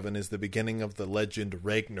course, Kevin, is the beginning of the legend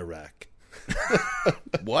Ragnarok.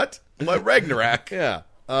 What? What Ragnarok? Yeah.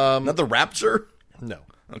 Not the Rapture? No.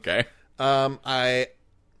 Okay. I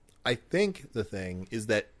think the thing is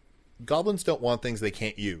that goblins don't want things they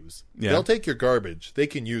can't use. Yeah. They'll take your garbage. They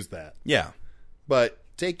can use that. Yeah. But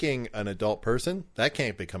taking an adult person, that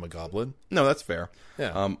can't become a goblin. No, that's fair.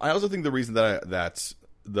 Yeah. I also think the reason that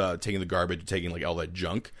the taking the garbage, taking all that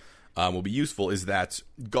junk, will be useful is that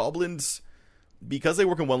goblins, because they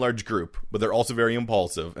work in one large group, but they're also very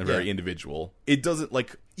impulsive and very individual. It doesn't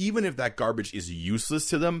even if that garbage is useless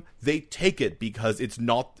to them, they take it because it's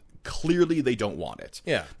not clearly they don't want it.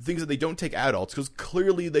 Yeah. The things that they don't take adults because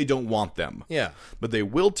clearly they don't want them. Yeah. But they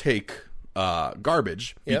will take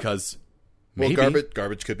garbage because maybe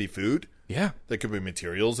garbage could be food. Yeah. There could be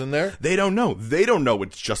materials in there. They don't know. They don't know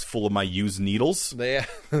it's just full of my used needles. They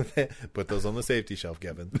put those on the safety shelf,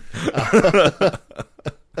 Kevin.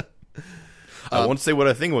 I won't say what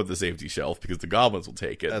I think about the safety shelf because the goblins will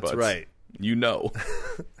take it. That's but right. You know.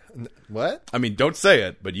 What? I mean, don't say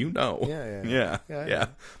it, but you know. Yeah.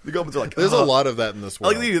 The goblins are like, There's a lot of that in this I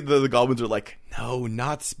world. like the goblins are like, no,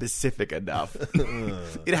 not specific enough.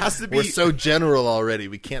 It has to be. We're so general already.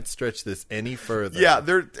 We can't stretch this any further. Yeah,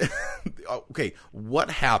 they're okay.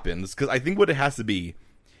 What happens? Because I think what it has to be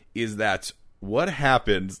is that what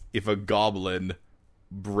happens if a goblin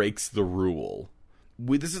breaks the rule?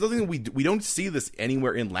 This is something that we don't see this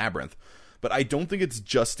anywhere in Labyrinth, but I don't think it's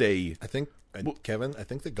just a. I think Kevin. I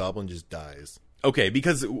think the goblin just dies. Okay,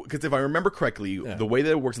 because if I remember correctly, the way that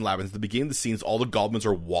it works in Labyrinth, at the beginning of the scenes, all the goblins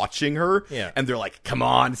are watching her, and they're like, "Come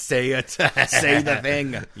on, say it, say the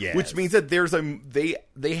thing." Yes. Which means that there's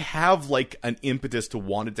they have like an impetus to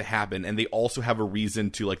want it to happen, and they also have a reason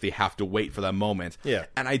to like they have to wait for that moment. Yeah,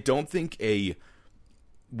 and I don't think a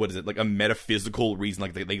metaphysical reason,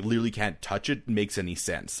 like they literally can't touch it, makes any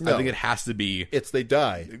sense. No. I think it has to be. It's they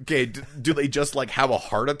die. Okay, do they just like have a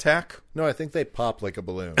heart attack? No, I think they pop like a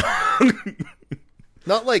balloon.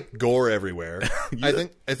 Not like gore everywhere. I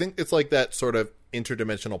think it's like that sort of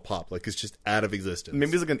interdimensional pop, like it's just out of existence.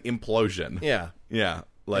 Maybe it's like an implosion. Yeah.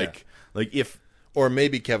 Like if, or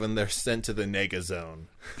maybe Kevin, they're sent to the nega zone.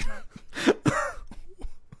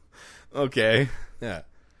 Okay, Yeah,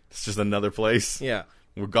 it's just another place. yeah.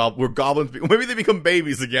 We're goblins. Maybe they become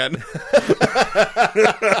babies again.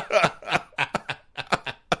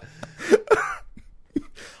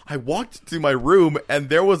 I walked to my room and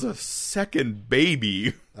there was a second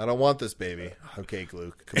baby. I don't want this baby. Okay,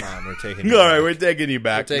 Luke, come on, we're taking you All right, back. we're taking you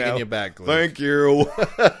back. We're taking now. you back, Luke. Thank you.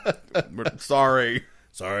 We're sorry.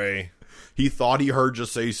 Sorry. He thought he heard you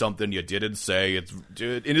say something you didn't say. It's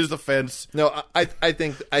in his defense. No, I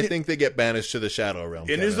think they get banished to the Shadow Realm.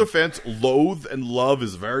 In his defense, loathe and love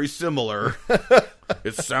is very similar.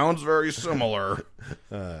 It sounds very similar.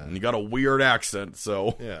 And you got a weird accent,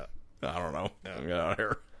 so yeah. I don't know. Get out of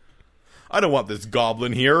here. I don't want this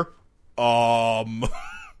goblin here.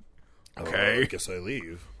 Okay. I guess I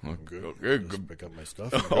leave. Okay. Just pick up my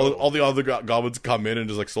stuff. and All, go. all the other goblins come in and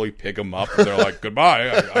just like slowly pick him up, and they're like, "Goodbye,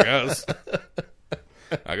 I guess."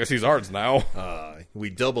 I guess he's ours now. We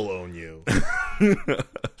double own you. That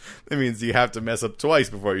means you have to mess up twice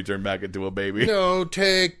before you turn back into a baby. No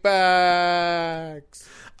take backs.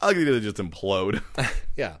 I like to just implode.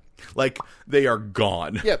 Yeah. Like they are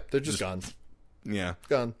gone. Yep, they're just gone. Yeah.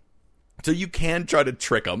 Gone. So you can try to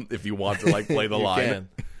trick them if you want to, like play the You line. can.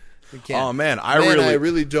 Oh man, I I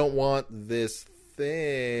really don't want this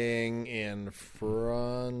thing in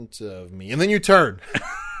front of me. And then you turn.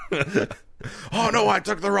 Oh no, I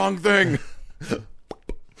took the wrong thing.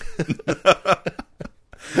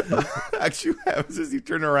 Actually, what happens is you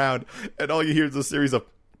turn around and all you hear is a series of.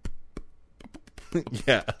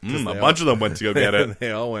 Yeah. A bunch of them went to go get it.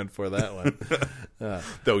 They all went for that one.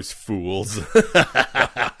 Those fools.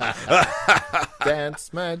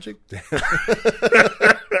 Dance magic. Dance.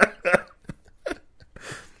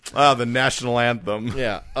 The national anthem.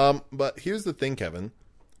 Yeah. But here's the thing, Kevin.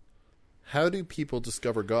 How do people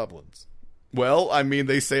discover goblins? Well, I mean,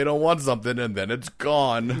 they say don't want something and then it's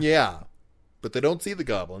gone. Yeah. But they don't see the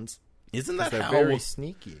goblins. Isn't that They're how? very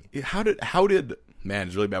sneaky. How did? Man,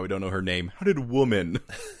 it's really bad we don't know her name. How did woman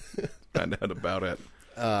find out about it?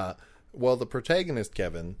 Well, the protagonist,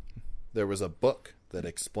 Kevin, there was a book that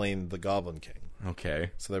explained the Goblin King.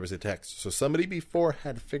 Okay. So there was a text. So somebody before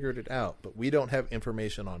had figured it out, but we don't have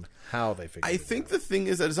information on how they figured it out. I think the thing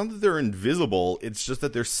is that it's not that they're invisible, it's just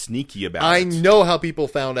that they're sneaky about I it. know how people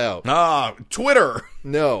found out. Twitter!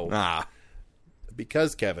 No.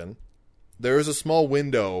 Because, Kevin, there is a small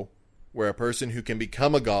window where a person who can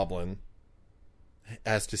become a goblin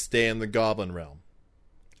has to stay in the goblin realm.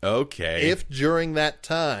 Okay. If during that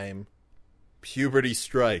time puberty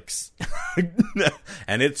strikes.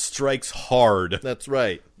 And it strikes hard. That's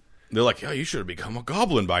right. They're like, yeah, you should have become a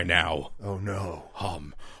goblin by now. Oh no.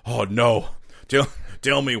 Oh no.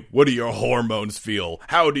 Tell me, what do your hormones feel?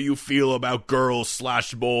 How do you feel about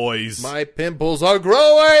girls/boys? My pimples are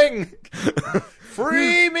growing!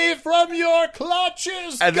 Free me from your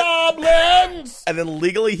clutches, goblins! And then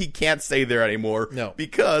legally he can't stay there anymore. No.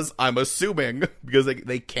 Because I'm assuming, because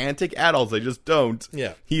they can take adults, they just don't.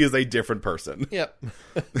 Yeah. He is a different person. Yep.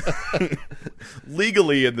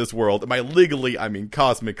 Legally in this world, and by legally I mean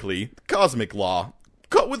cosmically, cosmic law.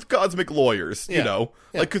 With cosmic lawyers, you know,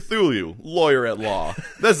 like Cthulhu, lawyer at law.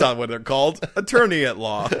 That's not what they're called. Attorney at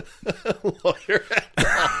law. Lawyer at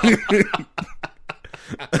law.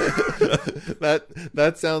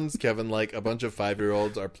 That sounds, Kevin, like a bunch of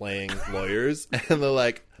 5-year-olds are playing lawyers, and they're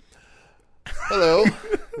like, "Hello,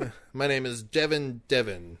 my name is Devin,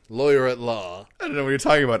 lawyer at law." I don't know what you're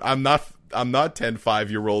talking about. I'm not 10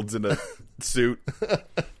 5-year-olds in a suit.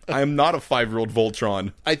 I am not a 5-year-old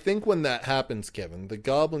Voltron. I think when that happens, Kevin, the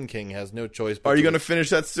Goblin King has no choice but Are you going to finish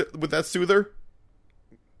that with that soother?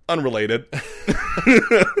 Unrelated.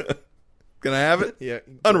 Can I have it? Yeah.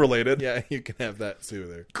 Unrelated. Yeah, you can have that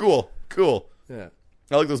soother. Cool. Yeah.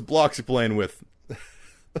 I like those blocks you're playing with.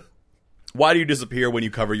 Why do you disappear when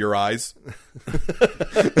you cover your eyes?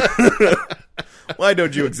 Why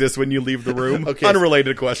don't you exist when you leave the room? Okay,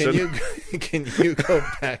 Unrelated question. Can you go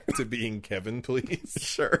back to being Kevin, please?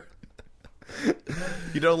 Sure.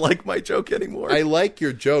 You don't like my joke anymore? I like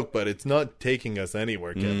your joke, but it's not taking us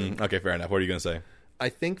anywhere, Kevin. Okay, fair enough. What are you going to say? I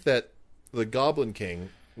think that the Goblin King,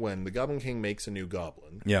 when the Goblin King makes a new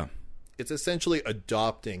goblin, Yeah. it's essentially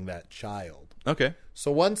adopting that child. Okay.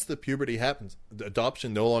 So once the puberty happens, the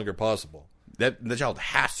adoption no longer possible. That the child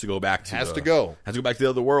has to go back to Has the, to go. Has to go back to the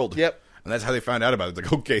other world. Yep. And that's how they found out about it.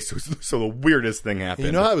 It's like, okay, so the weirdest thing happened.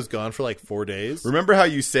 You know, I was gone for like 4 days. Remember how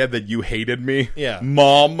you said that you hated me? Yeah.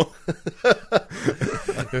 Mom.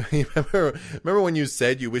 remember when you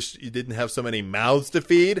said you wish you didn't have so many mouths to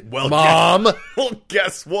feed? Well, Mom. Well,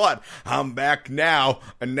 guess what? I'm back now,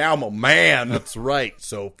 and now I'm a man. That's right.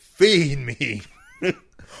 So feed me.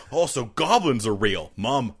 Also, goblins are real.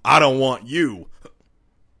 Mom, I don't want you.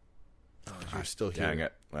 You're still here. Dang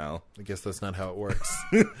it. Well, I guess that's not how it works.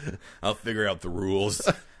 I'll figure out the rules,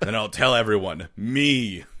 and I'll tell everyone.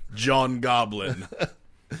 Me, John Goblin.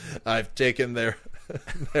 I've taken their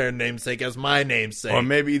namesake as my namesake. Or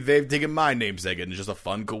maybe they've taken my namesake, and it's just a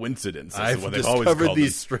fun coincidence. That's I've what they've always discovered called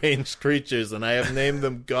these them. strange creatures, and I have named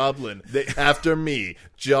them Goblin after me,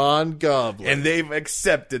 John Goblin. And they've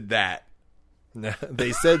accepted that.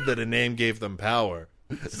 They said that a name gave them power.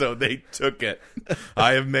 So they took it.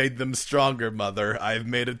 I have made them stronger, Mother. I have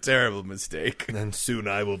made a terrible mistake. And soon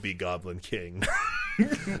I will be Goblin King.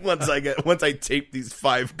 Once I tape these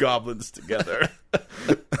 5 goblins together.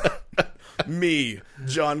 Me,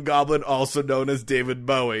 John Goblin, also known as David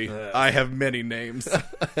Bowie. I have many names.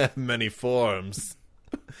 Many forms.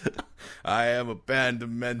 I am a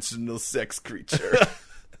pan-dimensional sex creature.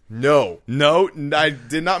 No. No, I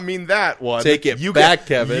did not mean that one. Take it back,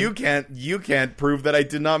 Kevin. You can't prove that I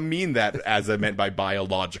did not mean that as I meant by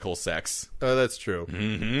biological sex. Oh, that's true.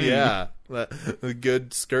 Mm-hmm. Yeah.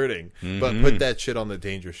 Good skirting. But put that shit on the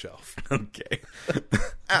danger shelf. Okay.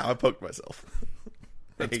 Ow, I poked myself.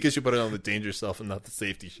 That's because you put it on the danger shelf and not the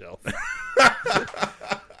safety shelf.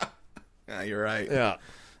 Yeah, you're right. Yeah.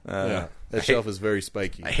 That shelf is very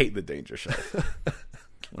spiky. I hate the danger shelf.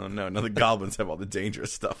 Oh no, now the goblins have all the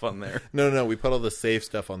dangerous stuff on there. No, we put all the safe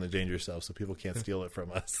stuff on the danger shelf so people can't steal it from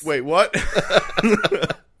us. Wait, what?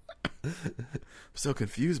 I'm so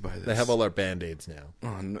confused by this. They have all our Band-Aids now.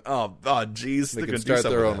 Oh, jeez. They can start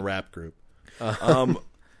their own rap group.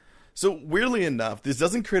 So weirdly enough, this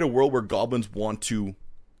doesn't create a world where goblins want to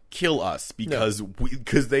kill us because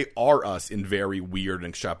they are us in very weird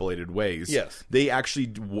and extrapolated ways. Yes. They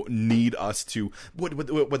actually need us to...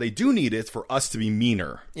 What they do need is for us to be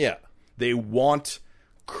meaner. Yeah. They want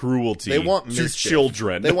cruelty They want to mischief.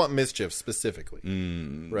 children. They want mischief specifically.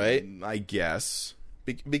 Right? I guess.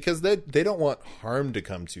 Because they don't want harm to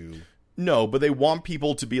come to... No, but they want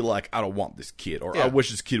people to be like, I don't want this kid, or Yeah. I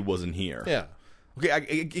wish this kid wasn't here. Yeah. Okay,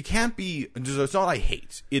 it can't be... It's not I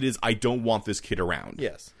hate. It is I don't want this kid around.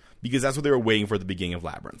 Yes. Because that's what they were waiting for at the beginning of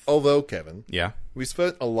Labyrinth. Although, Kevin, Yeah? we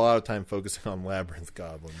spent a lot of time focusing on Labyrinth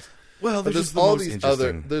goblins. Well, But there's all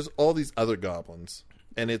these other goblins,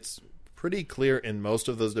 and it's pretty clear in most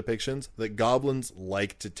of those depictions that goblins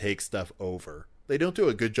like to take stuff over. They don't do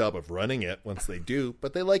a good job of running it once they do,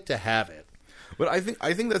 but they like to have it. But I think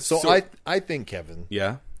that's... So I think, Kevin,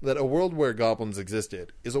 Yeah? that a world where goblins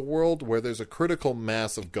existed is a world where there's a critical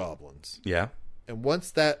mass of goblins. Yeah? And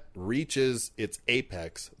once that reaches its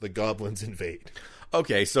apex, the goblins invade.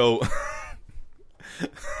 Okay, so...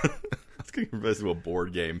 It's getting replaced with a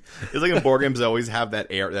board game. It's like in board games, they always have that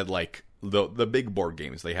air that, like... The big board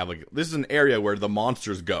games, they have like, this is an area where the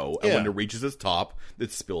monsters go, and when it reaches its top,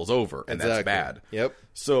 it spills over, and that's bad. Yep.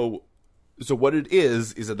 So what it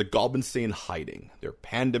is that the goblins stay in hiding. They're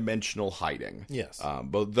pan-dimensional hiding. Yes.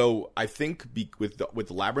 But though I think with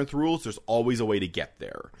the Labyrinth rules, there's always a way to get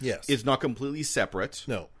there. Yes. It's not completely separate.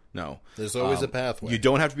 No. There's always a pathway. You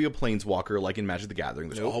don't have to be a planeswalker like in Magic the Gathering.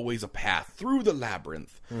 There's always a path through the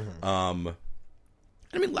Labyrinth. Mm-hmm.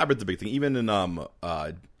 I mean, Labyrinth's a big thing. Even in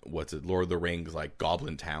Lord of the Rings, like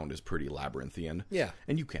Goblin Town is pretty labyrinthian. Yeah.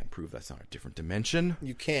 And you can't prove that's not a different dimension.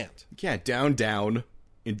 You can't. You can't down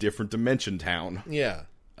in different dimension town. Yeah.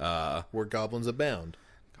 Where goblins abound.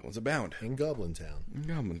 Goblins abound. In Goblin Town.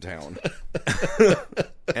 Goblin Town.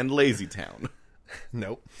 And Lazy Town.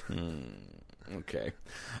 Nope. Okay.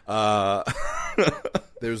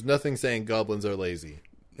 There's nothing saying goblins are lazy.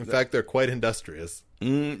 In fact, they're quite industrious.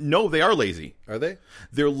 No, they are lazy. Are they?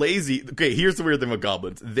 They're lazy. Okay, here's the weird thing about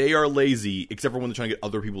goblins. They are lazy, except for when they're trying to get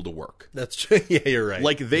other people to work. That's true. Yeah, you're right.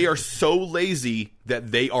 Like, they are so lazy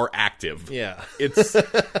that they are active. Yeah. It's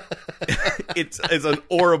an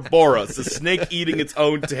Ouroboros, a snake eating its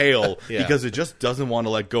own tail because it just doesn't want to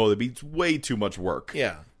let go. It's way too much work.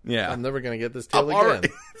 Yeah. Yeah. I'm never going to get this tail Already-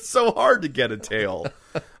 again. It's so hard to get a tail.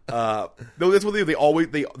 No, that's what they always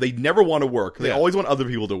they never want to work. They Yeah. always want other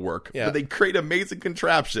people to work. Yeah. But they create amazing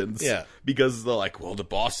contraptions. Yeah. Because they're like, well, the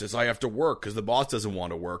boss says I have to work because the boss doesn't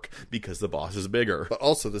want to work because the boss is bigger. But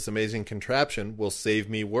also, this amazing contraption will save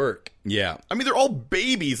me work. Yeah. I mean, they're all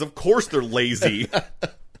babies. Of course they're lazy.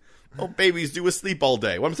 Well, babies do is sleep all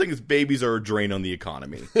day. What I'm saying is babies are a drain on the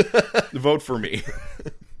economy. Vote for me.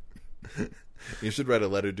 You should write a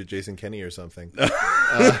letter to Jason Kenney or something.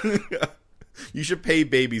 You should pay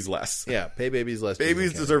babies less. Yeah, pay babies less. Jason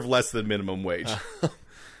Babies Kenney. deserve less than minimum wage.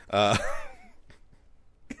 I'm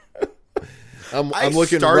I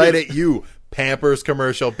looking started- right at you, Pampers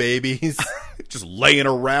commercial babies. Just laying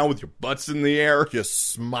around with your butts in the air. Just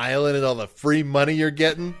smiling at all the free money you're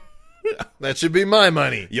getting. That should be my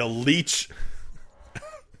money. You leech.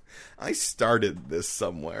 I started this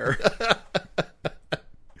somewhere.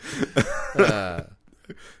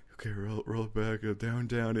 Okay, roll it back, down,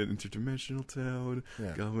 an interdimensional town.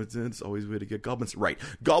 Yeah. Goblins, it's always a way to get goblins. Right.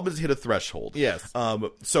 Goblins hit a threshold. Yes.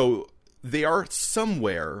 So they are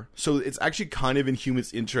somewhere. So it's actually kind of in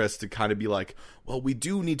humans' interest to kind of be like, well, we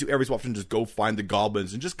do need to every so often just go find the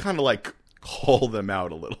goblins and just kind of like call them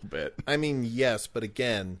out a little bit. I mean, yes, but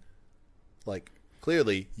again, like,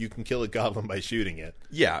 clearly you can kill a goblin by shooting it.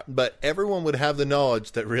 Yeah. But everyone would have the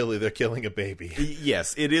knowledge that really they're killing a baby.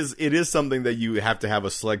 Yes, it is something that you have to have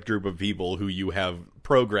a select group of people who you have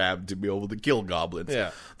programmed to be able to kill goblins.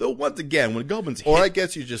 Yeah. Though once again, when goblins Or hit, I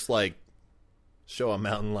guess you just, like, show a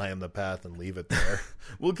mountain lion the path and leave it there.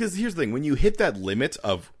 well, because here's the thing: when you hit that limit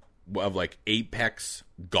of like apex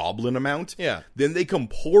goblin amount, Yeah. then they come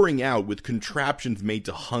pouring out with contraptions made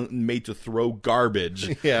to hunt and made to throw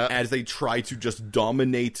garbage. Yeah. As they try to just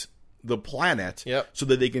dominate the planet. Yep. So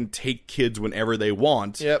that they can take kids whenever they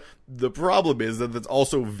want. Yep. The problem is that that's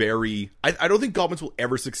also very. I don't think goblins will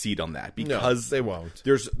ever succeed on that because they won't.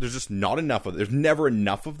 There's just not enough of. There's never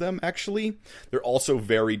enough of them. Actually, they're also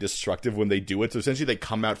very destructive when they do it. So essentially, they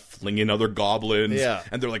come out flinging other goblins. Yeah.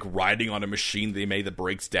 And they're like riding on a machine they made that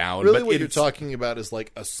breaks down. Really, but what you're it's- talking about is,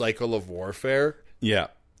 like, a cycle of warfare, Yeah.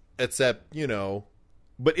 except, you know,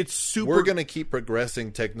 But it's super. we're going to keep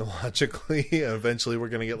progressing technologically, and eventually we're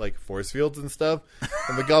going to get, like, force fields and stuff,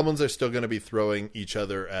 and the goblins are still going to be throwing each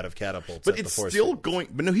other out of catapults. But at it's the force still field. going.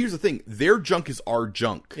 But no, here's the thing: their junk is our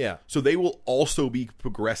junk. Yeah. So they will also be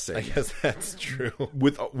progressing. I guess that's true.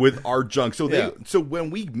 with our junk. So Yeah. so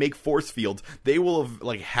when we make force fields, they will have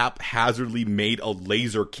like haphazardly made a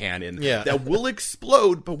laser cannon Yeah. that will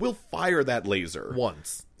explode, but we'll fire that laser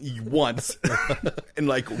Once. once and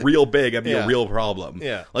like real big and be Yeah. a real problem.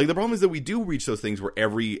 Yeah. Like the problem is that we do reach those things where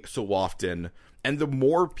every so often, and the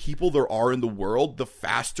more people there are in the world, the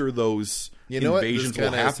faster those You know what? This invasions will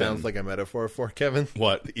kind of happen. sounds like a metaphor for, Kevin.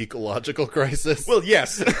 What? The ecological crisis. Well,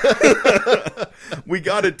 yes. We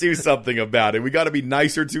got to do something about it. We got to be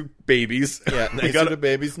nicer to babies. yeah, we nicer got to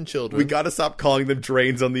babies and children. We got to stop calling them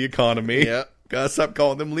drains on the economy. Yeah. Got to stop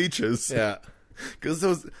calling them leeches. Yeah.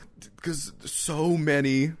 Because so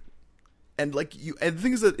many, and like you, and the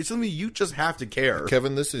thing is that it's something you just have to care.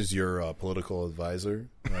 Kevin, this is your political advisor.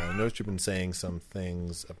 I noticed you've been saying some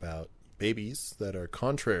things about babies that are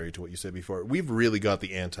contrary to what you said before. We've really got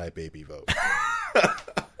the anti-baby vote.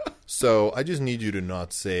 So I just need you to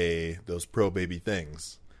not say those pro-baby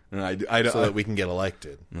things And I don't. so that we can get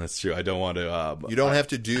elected. That's true. I don't want to. You don't have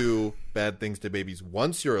to do bad things to babies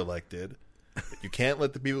once you're elected. But you can't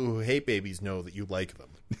let the people who hate babies know that you like them.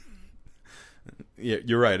 Yeah,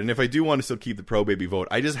 you're right. And if I do want to still keep the pro baby vote,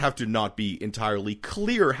 I just have to not be entirely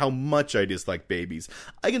clear how much I dislike babies.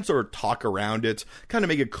 I can sort of talk around it, kind of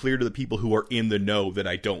make it clear to the people who are in the know that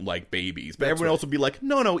I don't like babies. But everyone else will be like,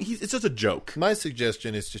 no, it's just a joke. My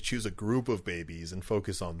suggestion is to choose a group of babies and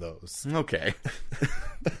focus on those. Okay.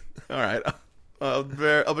 All right. I'll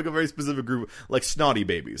pick a very specific group, like snotty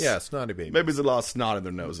babies. Yeah, snotty babies. Babies with a lot of snot in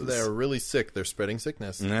their noses. They're really sick. They're spreading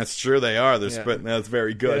sickness. And that's true, they are. That's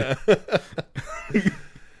very good.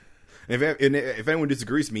 If anyone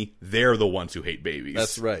disagrees with me, they're the ones who hate babies.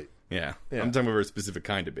 That's right. Yeah. Yeah. I'm talking about a very specific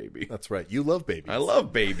kind of baby. That's right. You love babies. I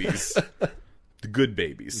love babies. The good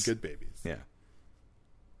babies. good babies. Yeah.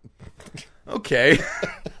 Okay.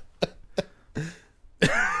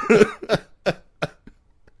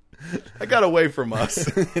 I got away from us.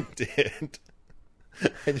 It did.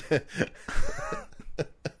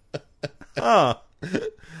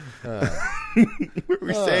 We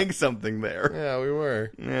were saying something there. Yeah, we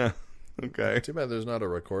were. Yeah. Okay. Too bad there's not a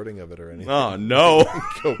recording of it or anything. Oh, no.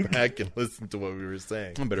 Go back and listen to what we were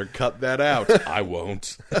saying. I better cut that out. I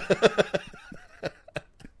won't.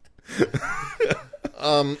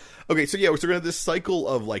 Okay, so yeah, we're going to have this cycle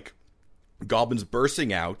of like goblins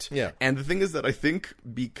bursting out. Yeah. And the thing is that I think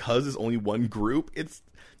because it's only one group, it's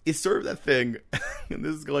it's sort of that thing, and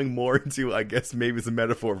this is going more into, I guess, maybe it's a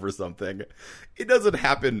metaphor for something. It doesn't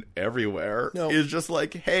happen everywhere. No. It's just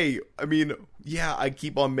like, hey, I mean, yeah, I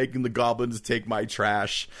keep on making the goblins take my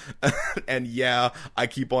trash, and yeah, I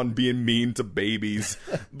keep on being mean to babies.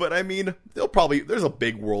 But I mean, there's a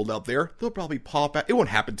big world out there. They'll probably pop out. It won't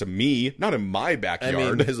happen to me, not in my I backyard.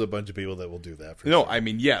 mean, there's a bunch of people that will do that. For No, sure. I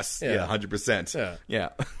mean, yes. Yeah. 100%. Yeah.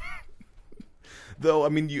 Though, I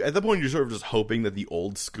mean, at that point, you're sort of just hoping that the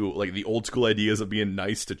old school ideas of being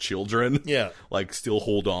nice to children, Yeah. like, still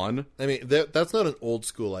hold on. I mean, that's not an old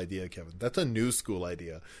school idea, Kevin. That's a new school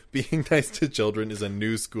idea. Being nice to children is a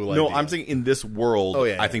new school idea. No, I'm saying in this world, Oh,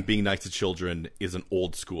 yeah, I yeah. think being nice to children is an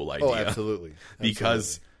old school idea. Oh, absolutely.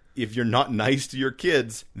 Because if you're not nice to your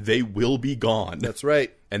kids, they will be gone. That's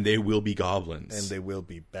right. And they will be goblins. And they will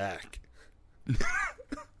be back.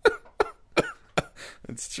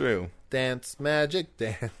 It's true. Dance, magic,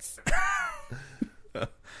 dance.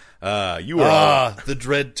 You are The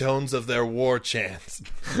dread tones of their war chants.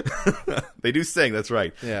 They do sing, that's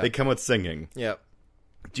right. Yeah. They come out singing. Yep.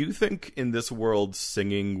 Do you think in this world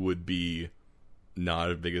singing would be not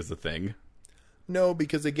as big as a thing? No,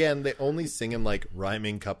 because again, they only sing in like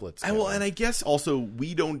rhyming couplets. Well, and I guess also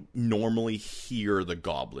we don't normally hear the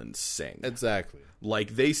goblins sing. Exactly.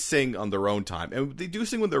 Like, they sing on their own time. And they do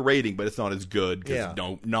sing when they're raiding, but it's not as good. Because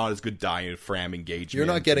Yeah. not as good diaphragm engagement. You're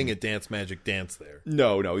not getting a dance, magic, dance there.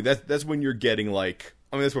 No. That's when you're getting, like...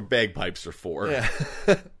 I mean, that's what bagpipes are for. Yeah.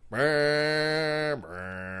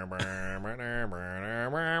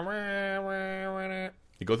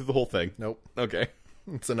 You go through the whole thing. Nope. Okay.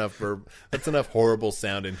 It's enough that's enough horrible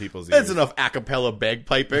sound in people's ears. That's enough a cappella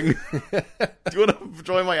bagpiping. Do you want to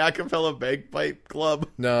join my a cappella bagpipe club?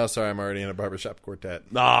 No, sorry, I'm already in a barbershop quartet.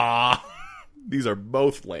 Ah, these are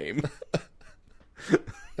both lame.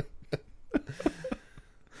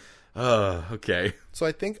 Okay. So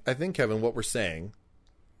I think Kevin, what we're saying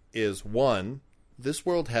is, one, this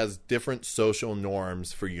world has different social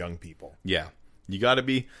norms for young people. Yeah. You gotta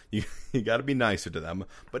be nicer to them,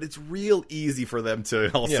 but it's real easy for them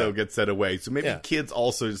to also Yeah. get set away. So maybe Yeah. kids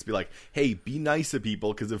also just be like, "Hey, be nice to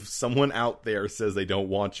people," because if someone out there says they don't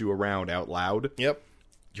want you around out loud, Yep.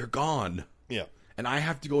 you're gone, Yeah. and I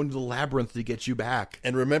have to go into the labyrinth to get you back.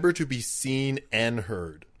 And remember to be seen and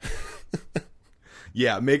heard.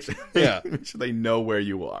 Yeah, make sure they know where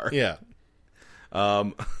you are. Yeah.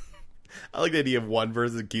 I like the idea of one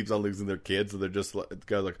person keeps on losing their kids, and they're just like, the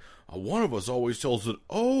guy's like, one of us always tells it,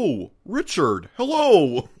 "Oh, Richard,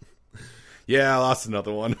 hello." Yeah, that's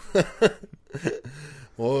another one.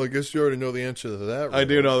 Well, I guess you already know the answer to that riddle. I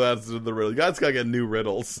do know that's the riddle. You guys gotta get new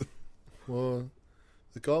riddles. Well,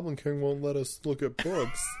 the Goblin King won't let us look at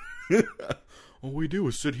books. All we do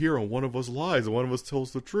is sit here and one of us lies and one of us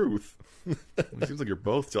tells the truth. It seems like you're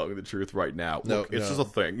both telling the truth right now. No, Look, it's no. just a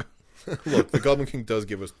thing. Look, the Goblin King does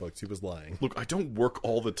give us books. He was lying. Look, I don't work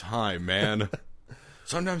all the time, man.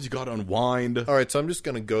 Sometimes you gotta unwind. All right, so I'm just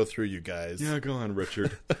going to go through you guys. Yeah, go on,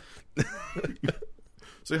 Richard.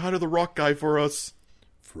 Say hi to the rock guy for us.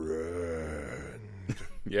 Friend.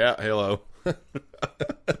 Yeah, hello.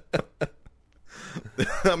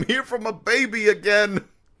 I'm here for my baby again.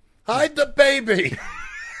 Hide the baby!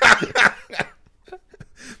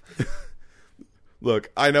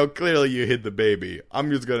 Look, I know clearly you hid the baby.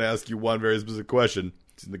 I'm just going to ask you one very specific question.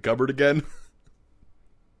 It's in the cupboard again?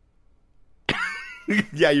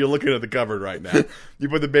 Yeah, you're looking at the cupboard right now. You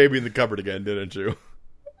put the baby in the cupboard again, didn't you?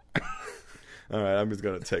 Alright, I'm just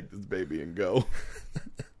going to take this baby and go.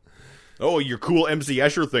 Oh, your cool MC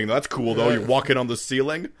Escher thing. That's cool, though. You're walking on the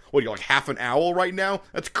ceiling. What, you're like half an owl right now?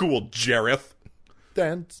 That's cool, Jareth.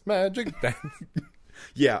 Dance, magic, dance.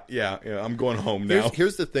 Yeah, I'm going home now.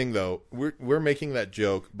 Here's the thing, though. We're making that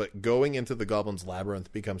joke, but going into the Goblin's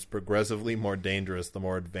Labyrinth becomes progressively more dangerous the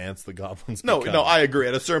more advanced the goblins become. No, I agree.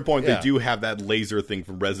 At a certain point, Yeah. they do have that laser thing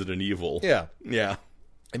from Resident Evil. Yeah. Yeah.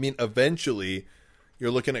 I mean, eventually,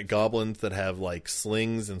 you're looking at goblins that have, like,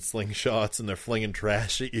 slings and slingshots, and they're flinging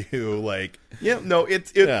trash at you, like... Yeah, no,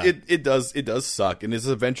 it does suck. And it's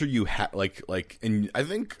an adventure you have, like, and I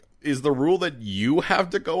think... Is the rule that you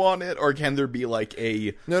have to go on it, or can there be like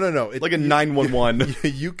a No. like a 911?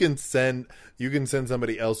 You can send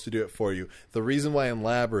somebody else to do it for you. The reason why in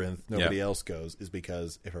Labyrinth nobody else goes is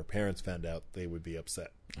because if her parents found out, they would be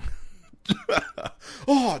upset.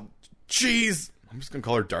 Oh, jeez. I'm just gonna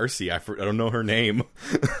call her Darcy. I don't know her name.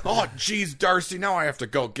 Oh, jeez, Darcy. Now I have to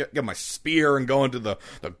go get my spear and go into the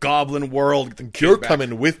goblin world. Get the kid You're back.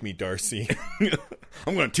 coming with me, Darcy.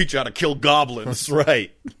 I'm gonna teach you how to kill goblins. That's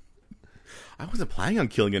right. I wasn't planning on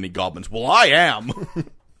killing any goblins. Well, I am.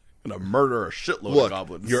 gonna murder a shitload of Look,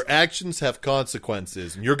 goblins. your actions have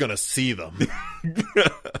consequences, and you're gonna see them.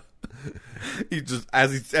 He just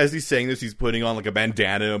as he's saying this, he's putting on like a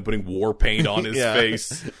bandana and putting war paint on his Yeah.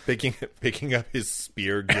 face. Picking up his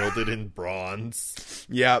spear gilded in bronze.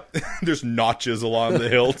 Yeah, there's notches along the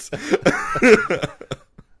hilt.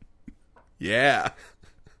 Yeah,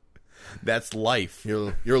 that's life.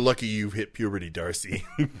 You're lucky you hit puberty, Darcy.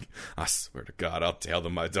 I swear to God, I'll tell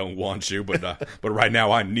them I don't want you, but right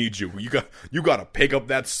now I need you. You got to pick up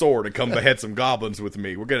that sword and come behead some goblins with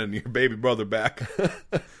me. We're getting your baby brother back.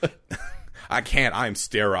 I can't. I'm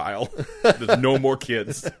sterile. There's no more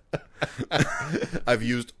kids. I've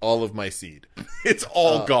used all of my seed. It's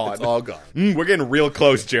all gone. It's all gone. We're getting real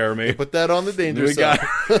close, Jeremy. Put that on the danger We side.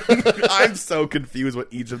 I'm so confused what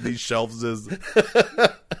each of these shelves is.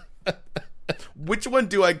 Which one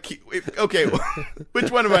do I keep? Okay,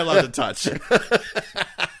 which one am I allowed to touch?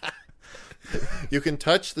 You can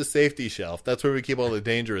touch the safety shelf. That's where we keep all the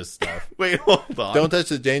dangerous stuff. Wait, hold on. Don't touch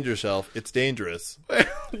the danger shelf. It's dangerous.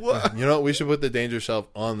 What? You know what? We should put the danger shelf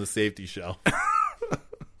on the safety shelf.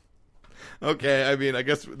 Okay, I mean, I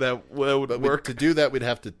guess that would But work. to do that, we'd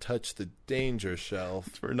have to touch the danger shelf.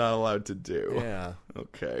 We're not allowed to do. Yeah,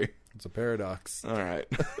 Okay. it's a paradox. All right.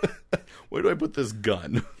 Where do I put this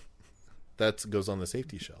gun? That goes on the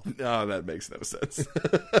safety shelf. Oh, that makes no sense.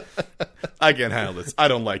 I can't handle this. I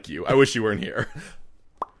don't like you. I wish you weren't here.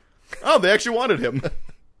 Oh, they actually wanted him.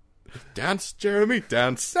 Dance, Jeremy,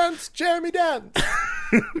 dance. Dance, Jeremy, dance.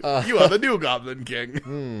 You are the new Goblin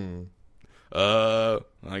King. I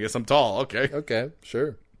guess I'm tall. Okay. Okay,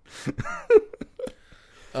 sure.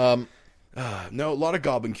 No, a lot of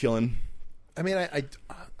goblin killing. I mean, I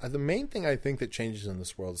the main thing I think that changes in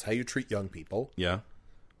this world is how you treat young people, Yeah.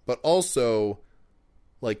 but also,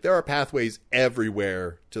 like, there are pathways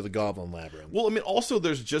everywhere to the Goblin Labyrinth. Well, I mean, also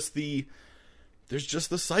there's just the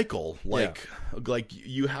cycle. Like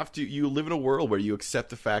you live in a world where you accept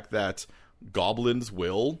the fact that goblins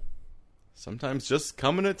will sometimes just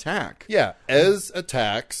come and attack. Yeah, as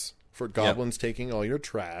attacks for goblins taking all your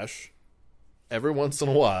trash, every once in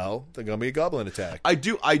a while, there's going to be a goblin attack. I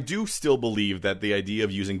do still believe that the idea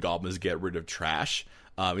of using goblins to get rid of trash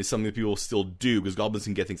is something that people still do because goblins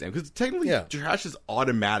can get things in. Because technically, trash is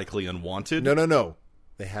automatically unwanted. No.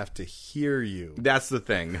 They have to hear you. That's the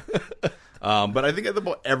thing. But I think at the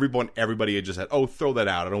point, everybody had just said, "Oh, throw that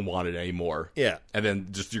out. I don't want it anymore." Yeah. And then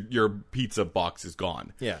just your pizza box is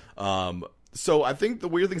gone. Yeah. So I think the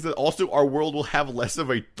weird thing is that also our world will have less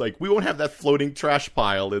of a we won't have that floating trash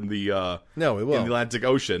pile in the No, we won't. in the Atlantic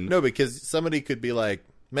Ocean. No, because somebody could be like,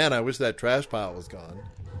 "Man, I wish that trash pile was gone,"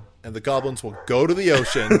 and the goblins will go to the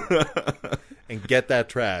ocean and get that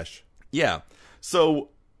trash. Yeah. So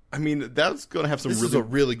I mean, that's going to have some This is a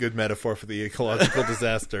really good metaphor for the ecological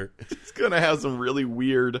disaster. it's going to have some really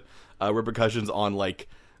weird repercussions on like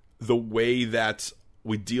the way that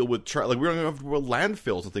we deal with we're going to have to deal with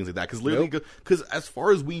landfills and things like that because literally because as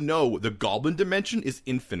far as we know, the goblin dimension is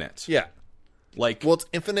infinite. Yeah. Like, Well, it's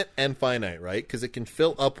infinite and finite, right? Because it can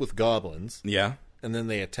fill up with goblins, yeah. and then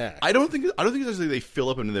they attack. I don't think it's actually they fill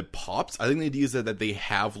up and then it pops. I think the idea is that they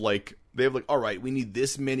have like all right, we need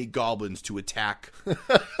this many goblins to attack.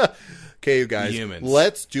 Okay, you guys, Humans.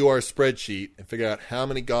 let's do our spreadsheet and figure out how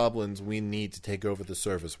many goblins we need to take over the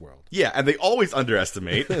service world. Yeah, and they always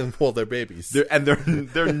underestimate. Well, they're babies.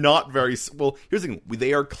 They're not very well. Here's the thing: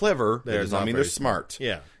 they are clever. That They're does not not mean very they're smart.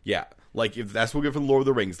 Yeah. Yeah. Like if that's what we get from Lord of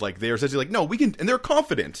the Rings, like they're essentially like, no, we can, and they're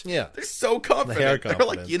confident. Yeah. they're so confident. They are They're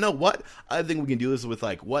confident. like, you know what? I think we can do this with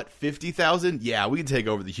like 50,000. Yeah, we can take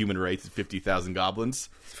over the human race with 50,000 goblins.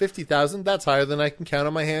 50,000? That's higher than I can count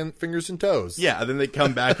on my fingers and toes. Yeah, and then they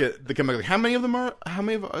come back. Like, how many of them are? How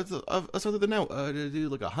many of us are there now? Do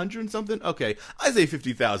like 100 and something? Okay, I say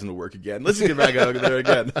 50,000 will work again. Let's just get back out there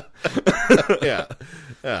again. Yeah.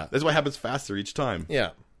 That's why it happens faster each time. Yeah.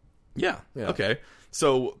 Yeah. Okay.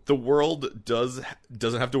 So the world doesn't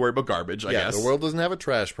have to worry about garbage, I guess. The world doesn't have a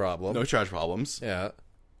trash problem. No trash problems. Yeah.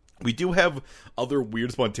 We do have other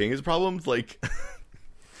weird spontaneous problems. Like,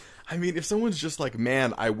 I mean, if someone's just like,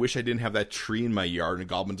 man, I wish I didn't have that tree in my yard, and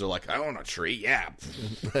goblins are like, I want a tree. Yeah.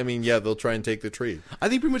 I mean, yeah, they'll try and take the tree. I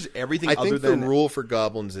think pretty much everything I other think than the rule for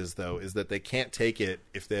goblins is that they can't take it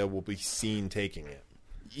if they will be seen taking it.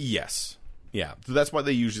 Yes. Yeah. So that's why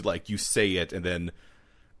they usually like you say it and then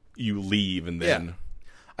you leave and then Yeah.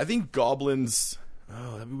 I think goblins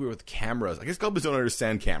that'd be weird with cameras. I guess goblins don't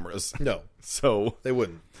understand cameras. No, So they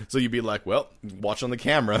wouldn't. you'd be like, well, watch on the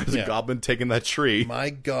camera. There's Yeah. a goblin taking that tree. My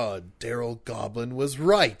God, Daryl Goblin was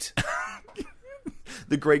right.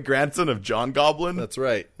 The great grandson of John Goblin. That's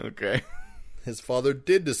right. Okay. His father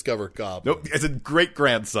did discover goblins. Nope, it's a great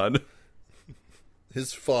grandson.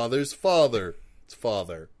 his father's father. It's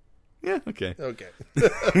father. Yeah, okay. Okay.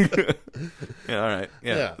 Yeah, all right.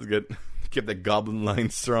 Yeah, Yeah. that's good. Keep that goblin line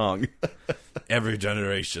strong. Every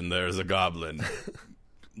generation there's a goblin.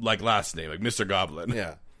 Like last name, like Mr. Goblin.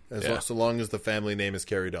 Yeah. Yeah. So long as the family name is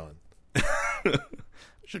carried on. I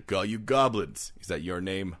should call you goblins. Is that your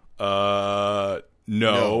name? No.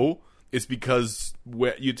 It's because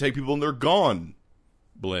you take people and they're gone.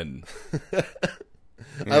 Blin.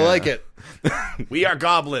 I like it. We are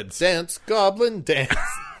goblins. Dance, goblin, dance.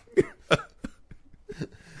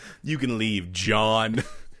 You can leave, John.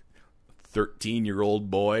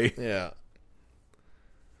 13-year-old boy. Yeah.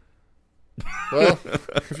 Well,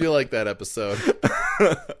 if you like that episode.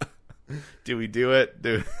 Do we do it?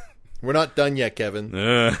 We're not done yet,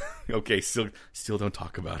 Kevin. Okay, still don't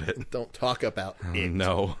talk about it. Don't talk about it.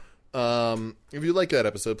 No. If you like that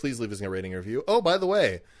episode, please leave us a rating or review. Oh, by the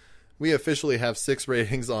way, we officially have 6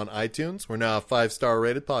 ratings on iTunes. We're now a 5-star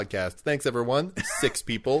rated podcast. Thanks, everyone. 6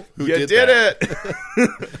 people who You did did that.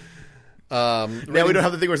 it. Now we don't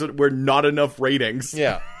have the thing where we're not enough ratings.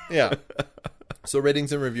 Yeah. So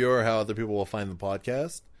ratings and review are how other people will find the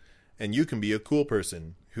podcast. And you can be a cool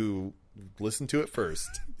person who listened to it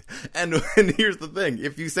first. And here's the thing.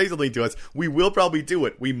 If you say something to us, we will probably do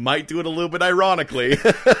it. We might do it a little bit ironically.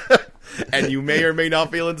 And you may or may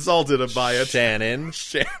not feel insulted by it. Shannon,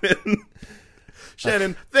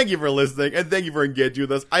 thank you for listening, and thank you for engaging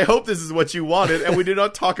with us. I hope this is what you wanted, and we did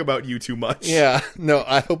not talk about you too much. Yeah. No,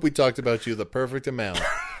 I hope we talked about you the perfect amount.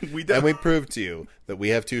 We did. And we proved to you that we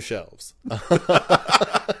have 2 shelves.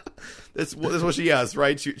 That's what she asked,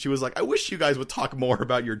 right? She was like, I wish you guys would talk more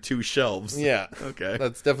about your 2 shelves. Yeah. Okay.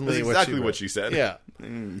 That's definitely exactly what what she said. Yeah.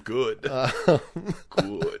 Good.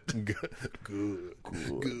 Good.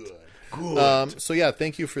 So yeah,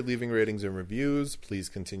 thank you for leaving ratings and reviews. Please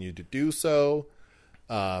continue to do so.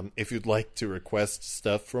 If you'd like to request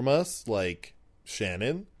stuff from us, like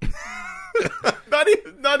Shannon.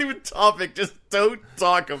 Not even topic. Just don't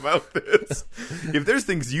talk about this. If there's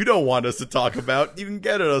things you don't want us to talk about, you can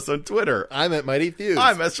get at us on Twitter. I'm at Mighty Fuse.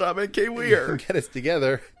 I'm at Shaman K. You Weir. can get us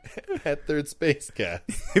together at Third Space Cast.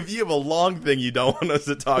 If you have a long thing you don't want us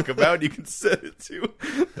to talk about, you can send it to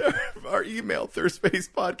our email,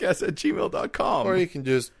 thirdspacepodcast@gmail.com. Or you can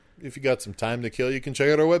just, if you got some time to kill, you can check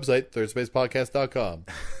out our website, thirdspacepodcast.com.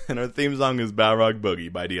 And our theme song is Balrog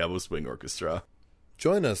Boogie by Diablo Swing Orchestra.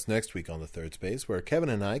 Join us next week on The Third Space, where Kevin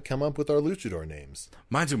and I come up with our luchador names.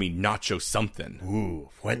 Mine's gonna be Nacho something. Ooh,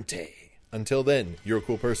 Fuente. Until then, you're a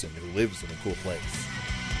cool person who lives in a cool place.